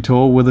history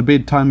tour with a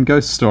bedtime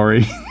ghost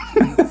story.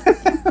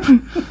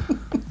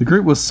 The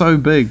group was so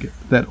big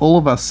that all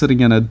of us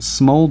sitting in a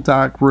small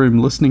dark room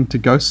listening to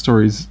ghost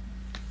stories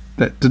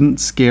that didn't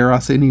scare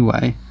us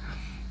anyway.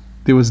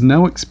 There was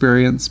no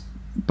experience,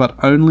 but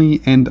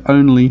only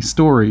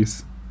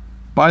stories.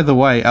 By the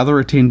way,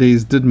 other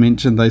attendees did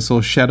mention they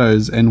saw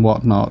shadows and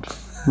whatnot.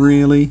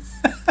 Really?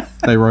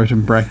 They wrote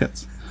in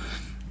brackets.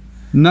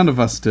 None of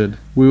us did.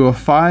 We were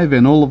 5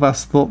 and all of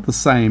us thought the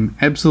same.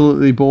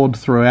 Absolutely bored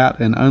throughout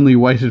and only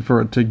waited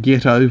for it to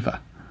get over.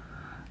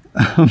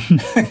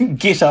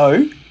 Get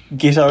over?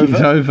 Get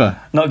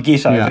over. Not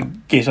get over. Yeah.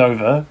 Get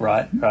over.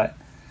 Right.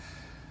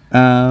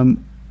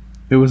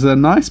 It was a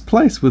nice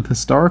place with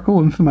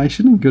historical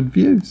information and good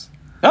views.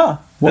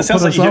 That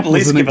sounds like you could at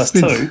least give us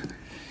 2.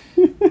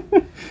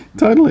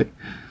 Totally.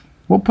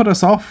 What put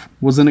us off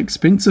was an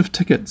expensive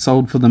ticket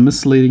sold for the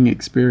misleading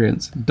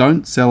experience.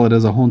 Don't sell it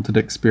as a haunted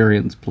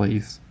experience,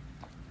 please.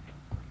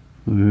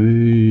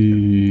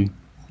 Ooh.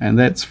 And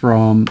that's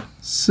from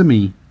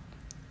Simi01.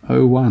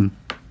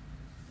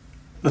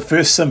 The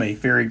first Simi,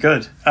 very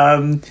good.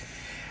 I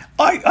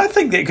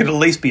think that could at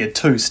least be a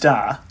 2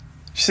 star.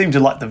 She seemed to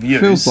like the views.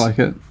 Feels like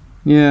it.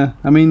 Yeah,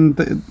 I mean,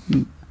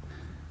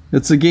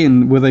 it's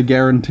again, were they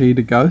guaranteed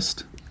a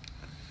ghost?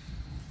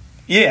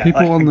 Yeah.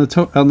 People on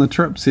the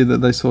trip said that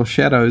they saw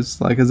shadows.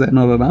 Like, is that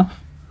not enough?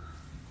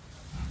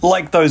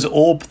 Like those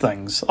orb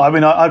things. I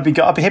mean, I'd be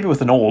happy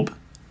with an orb.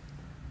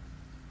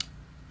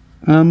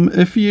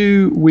 If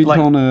you went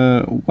on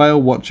a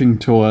whale watching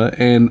tour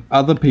and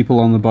other people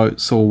on the boat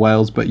saw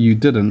whales but you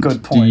didn't,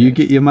 do you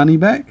get your money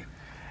back?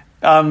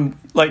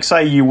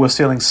 Say you were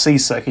feeling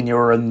seasick and you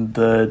were in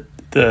the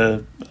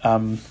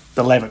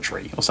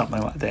lavatory or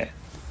something like that.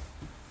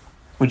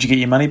 Would you get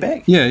your money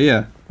back?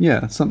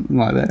 Yeah, something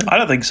like that. I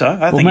don't think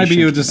so. Or maybe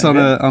you were just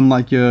on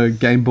like your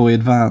Game Boy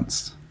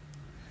Advance.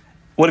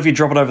 What if you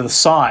drop it over the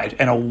side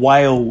and a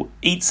whale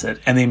eats it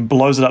and then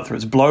blows it up through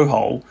its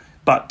blowhole,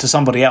 but to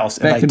somebody else,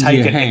 and they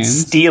take it and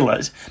steal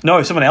it?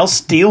 No, someone else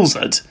steals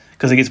it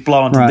because it gets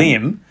blown to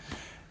them.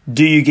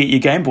 Do you get your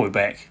Game Boy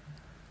back?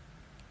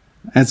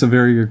 That's a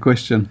very good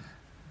question.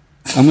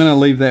 I'm going to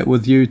leave that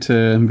with you to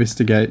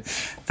investigate.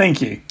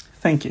 Thank you.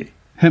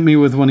 Hit me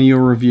with one of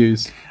your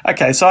reviews.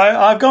 Okay, so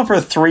I've gone for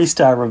a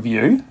 3-star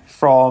review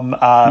from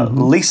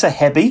Lisa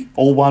Habby,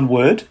 all one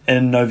word,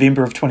 in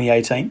November of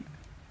 2018.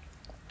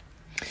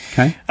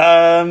 Okay.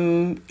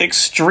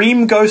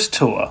 Extreme Ghost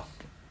Tour.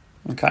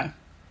 Okay.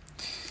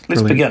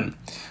 Let's begin.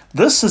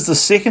 This is the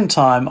second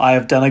time I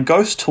have done a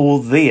ghost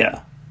tour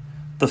there.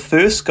 The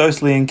first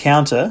ghostly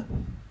encounter,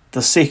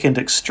 the second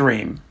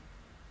extreme.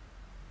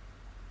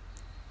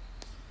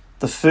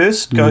 The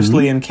first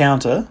ghostly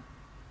encounter,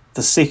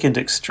 the second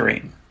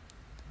extreme.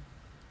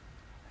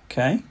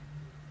 Okay?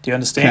 Do you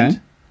understand?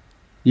 Okay.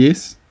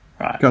 Yes.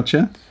 Right.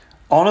 Gotcha.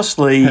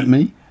 Honestly, hit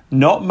me.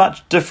 Not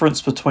much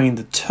difference between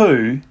the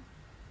two.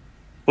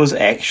 Was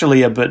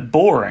actually a bit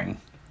boring.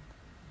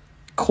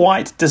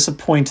 Quite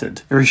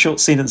disappointed. Very short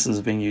sentences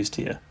are being used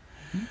here.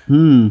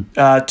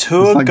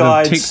 Tour like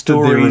guide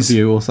stories.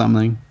 Review or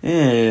something.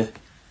 Yeah.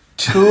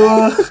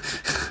 Tour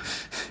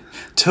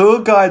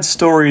guide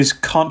stories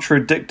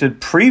contradicted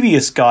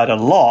previous guide a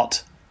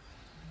lot.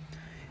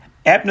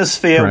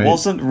 Atmosphere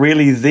wasn't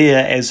really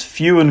there as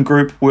few in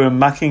group were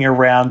mucking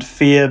around,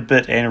 fair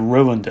bit and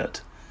ruined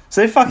it.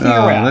 So they're fucking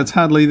around. That's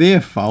hardly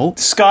their fault.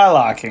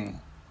 Skylarking.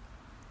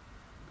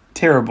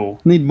 Terrible.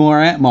 Need more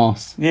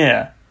Atmos.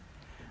 Yeah.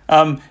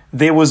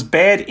 There was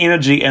bad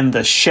energy in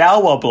the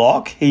shower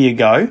block. Here you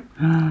go.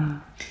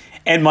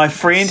 And my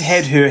friend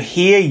had her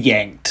hair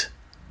yanked.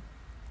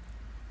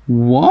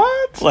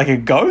 What? Like a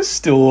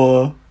ghost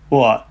or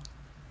what?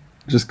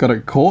 Just got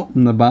it caught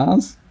in the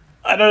bars?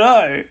 I don't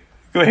know.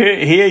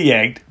 Hair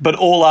yanked, but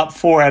all up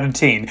 4 out of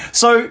 10.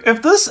 So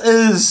if this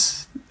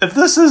is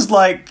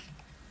like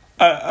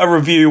a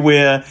review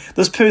where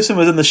this person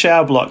was in the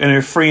shower block and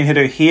her friend had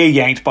her hair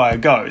yanked by a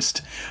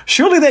ghost,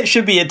 surely that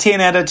should be a 10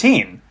 out of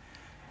 10.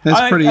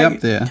 That's pretty up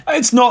there.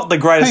 It's not the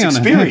greatest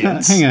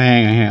experience.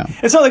 Hang on.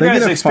 It's not the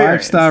greatest experience. They get a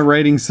 5-star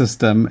rating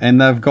system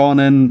and they've gone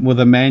in with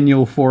a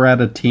manual 4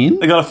 out of 10?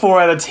 They got a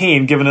 4 out of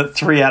 10, giving it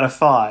 3 out of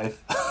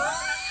 5.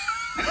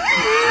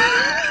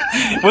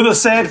 With a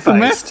sad face, the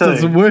math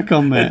doesn't work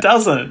on that. It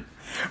doesn't.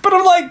 But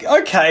I'm like,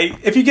 okay,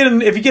 if you're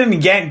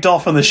getting yanked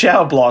off in the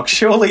shower block,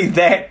 surely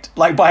that,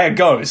 like by a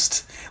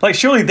ghost, like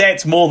surely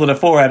that's more than a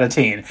 4 out of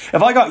 10.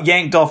 If I got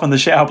yanked off in the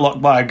shower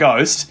block by a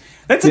ghost,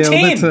 that's a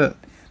 10.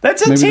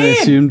 That's a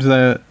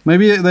 10.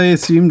 Maybe they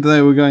assumed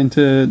they were going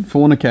to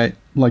fornicate,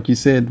 like you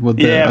said, with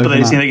the but they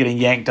just end up getting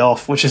yanked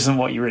off, which isn't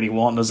what you really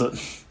want, is it?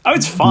 Oh,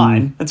 it's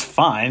fine. It's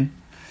fine.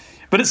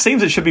 But it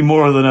seems it should be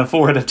more than a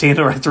 4 out of 10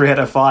 or a 3 out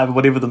of 5 or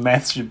whatever the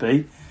maths should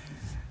be.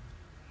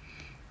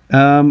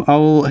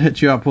 I'll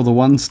hit you up with a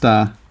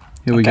 1-star.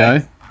 Here we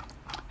go.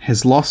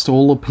 Has lost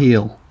all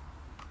appeal.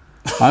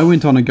 I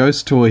went on a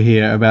ghost tour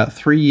here about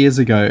 3 years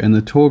ago and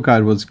the tour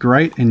guide was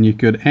great and you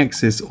could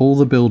access all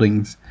the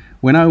buildings.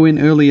 When I went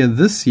earlier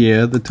this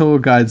year, the tour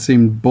guide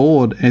seemed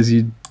bored as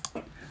you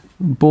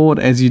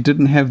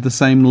didn't have the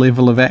same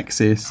level of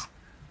access.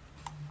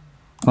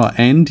 Oh,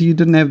 and you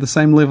didn't have the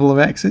same level of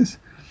access?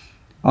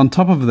 On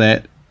top of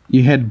that,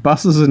 you had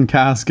buses and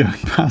cars going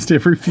past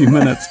every few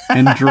minutes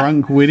and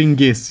drunk wedding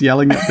guests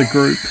yelling at the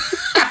group.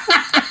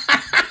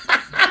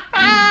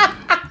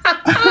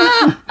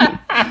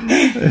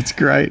 It's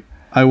great.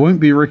 I won't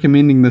be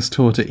recommending this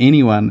tour to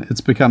anyone.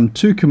 It's become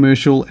too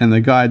commercial and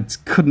the guides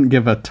couldn't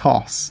give a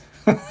toss.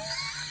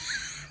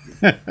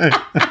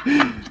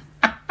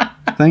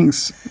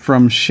 Thanks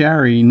from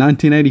Shari,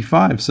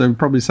 1985, so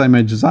probably same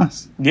age as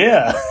us.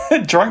 Yeah,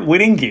 drunk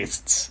wedding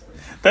guests.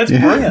 That's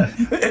brilliant.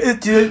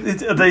 Do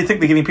they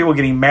think they're people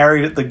getting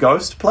married at the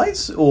ghost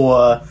place,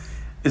 or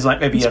is like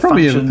maybe it'll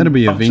be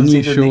a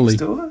venue, surely.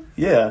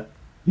 Yeah.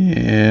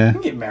 Yeah. You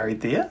can get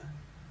married there.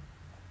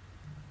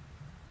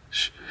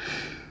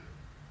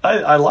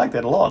 I like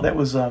that a lot. That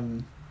was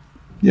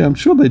Yeah, I'm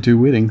sure they do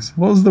weddings.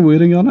 What was the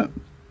wording on it?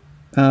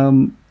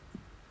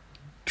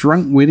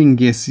 Drunk wedding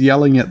guests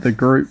yelling at the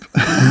group.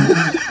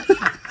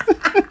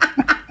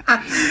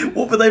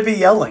 What would they be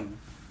yelling?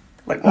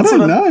 Like, I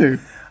don't know.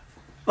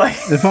 Like,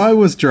 if I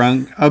was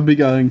drunk, I'd be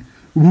going,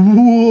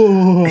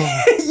 whoa.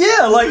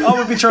 Yeah, like I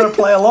would be trying to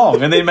play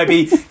along and then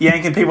maybe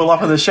yanking people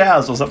up in the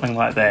showers or something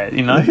like that,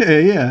 you know?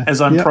 Yeah. As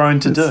I'm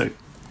prone to do.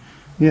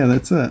 Yeah,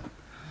 that's it.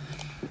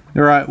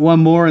 All right,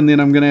 one more and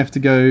then I'm going to have to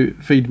go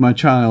feed my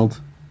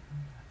child.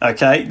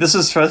 Okay, this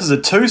is a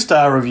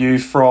 2-star review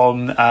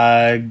from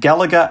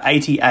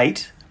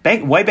Gallagher88,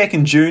 way back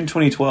in June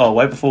 2012,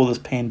 way before this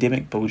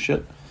pandemic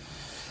bullshit.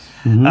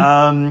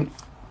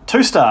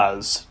 2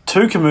 stars,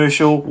 too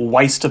commercial,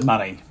 waste of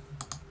money.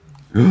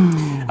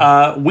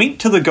 Went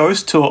to the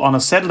ghost tour on a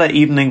Saturday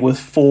evening with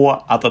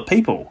 4 other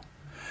people.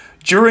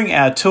 During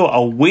our tour,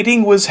 a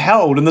wedding was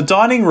held in the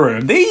dining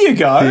room. There you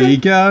go. There you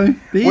go.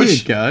 There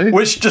you go.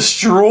 Which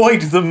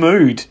destroyed the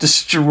mood.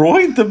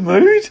 Destroyed the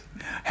mood?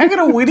 How can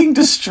a wedding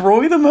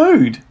destroy the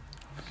mood?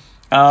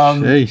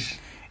 Sheesh.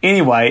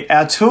 Anyway,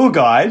 our tour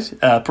guide,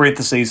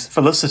 parentheses,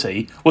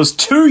 Felicity, was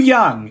too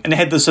young and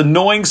had this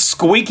annoying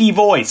squeaky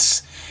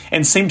voice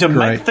and seemed to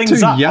make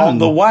things up on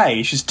the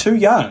way. She's too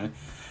young.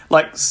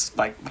 Like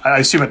I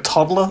assume a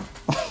toddler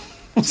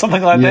or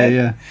something like that.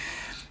 Yeah.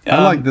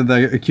 I like that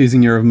they're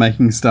accusing you of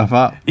making stuff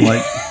up.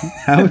 Like,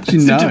 how would you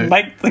know? To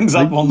make things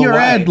up on the way. You're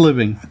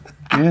ad-libbing.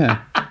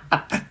 Yeah.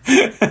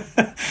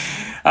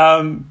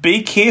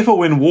 Be careful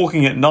when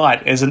walking at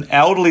night, as an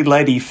elderly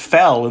lady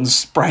fell and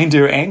sprained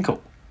her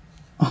ankle.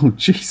 Oh,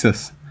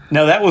 Jesus.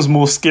 Now, that was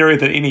more scary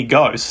than any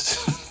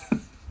ghost.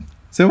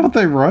 Is that what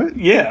they wrote?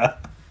 Yeah.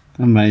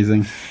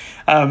 Amazing.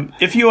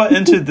 If you are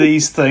into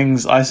these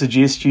things, I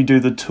suggest you do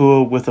the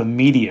tour with a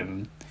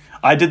medium.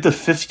 I did the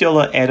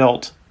 $50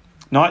 adult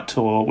night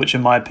tour, which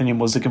in my opinion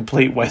was a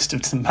complete waste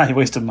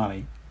of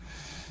money.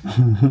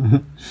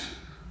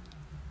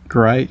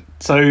 Great.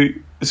 So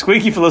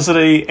Squeaky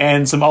Felicity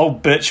and some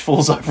old bitch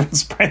falls over and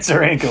sprains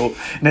her ankle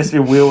and has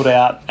to be wheeled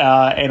out,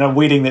 and a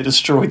wedding that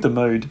destroyed the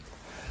mood.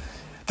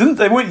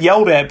 They weren't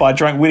yelled at by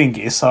drunk wedding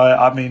guests, so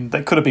I mean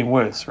that could have been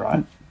worse,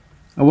 right?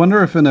 I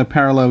wonder if in a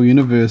parallel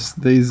universe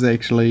these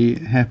actually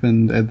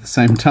happened at the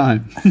same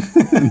time.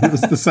 It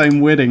was the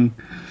same wedding.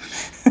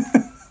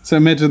 So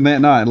imagine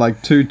that night,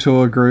 like 2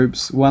 tour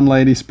groups, one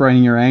lady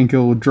spraining her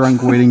ankle,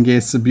 drunk wedding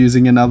guests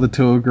abusing another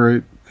tour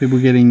group, people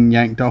getting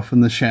yanked off in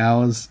the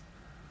showers.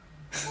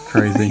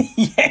 Crazy.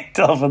 Yanked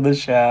off in the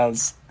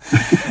showers.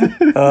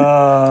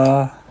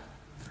 All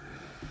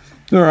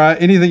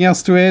right, anything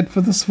else to add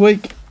for this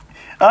week?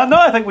 No,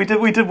 I think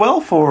we did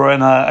well for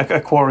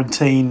a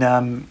quarantine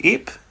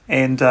ep,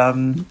 and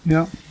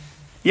yeah,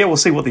 we'll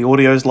see what the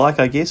audio's like,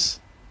 I guess.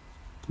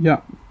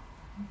 Yeah,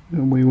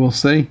 we will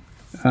see.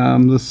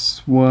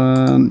 This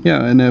one,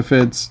 and if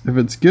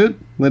it's good,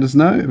 let us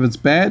know. If it's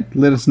bad,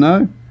 let us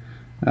know.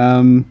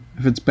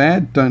 If it's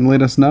bad, don't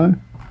let us know.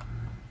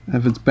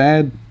 If it's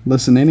bad,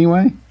 listen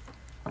anyway.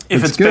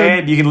 If it's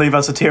bad, you can leave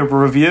us a terrible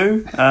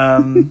review.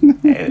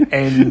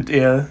 And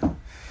yeah,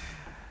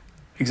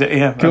 exactly.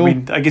 Yeah, cool. I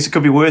mean, I guess it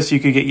could be worse. You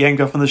could get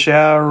yanked off in the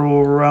shower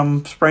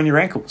or sprain your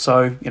ankle.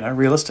 So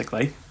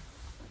realistically,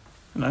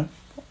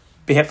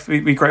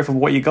 be grateful for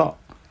what you got.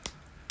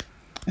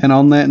 And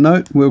on that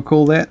note, we'll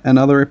call that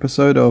another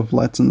episode of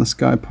Lights in the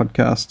Sky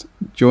podcast.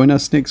 Join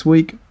us next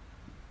week.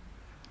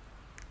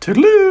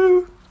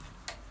 Toodaloo!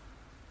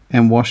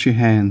 And wash your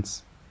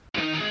hands.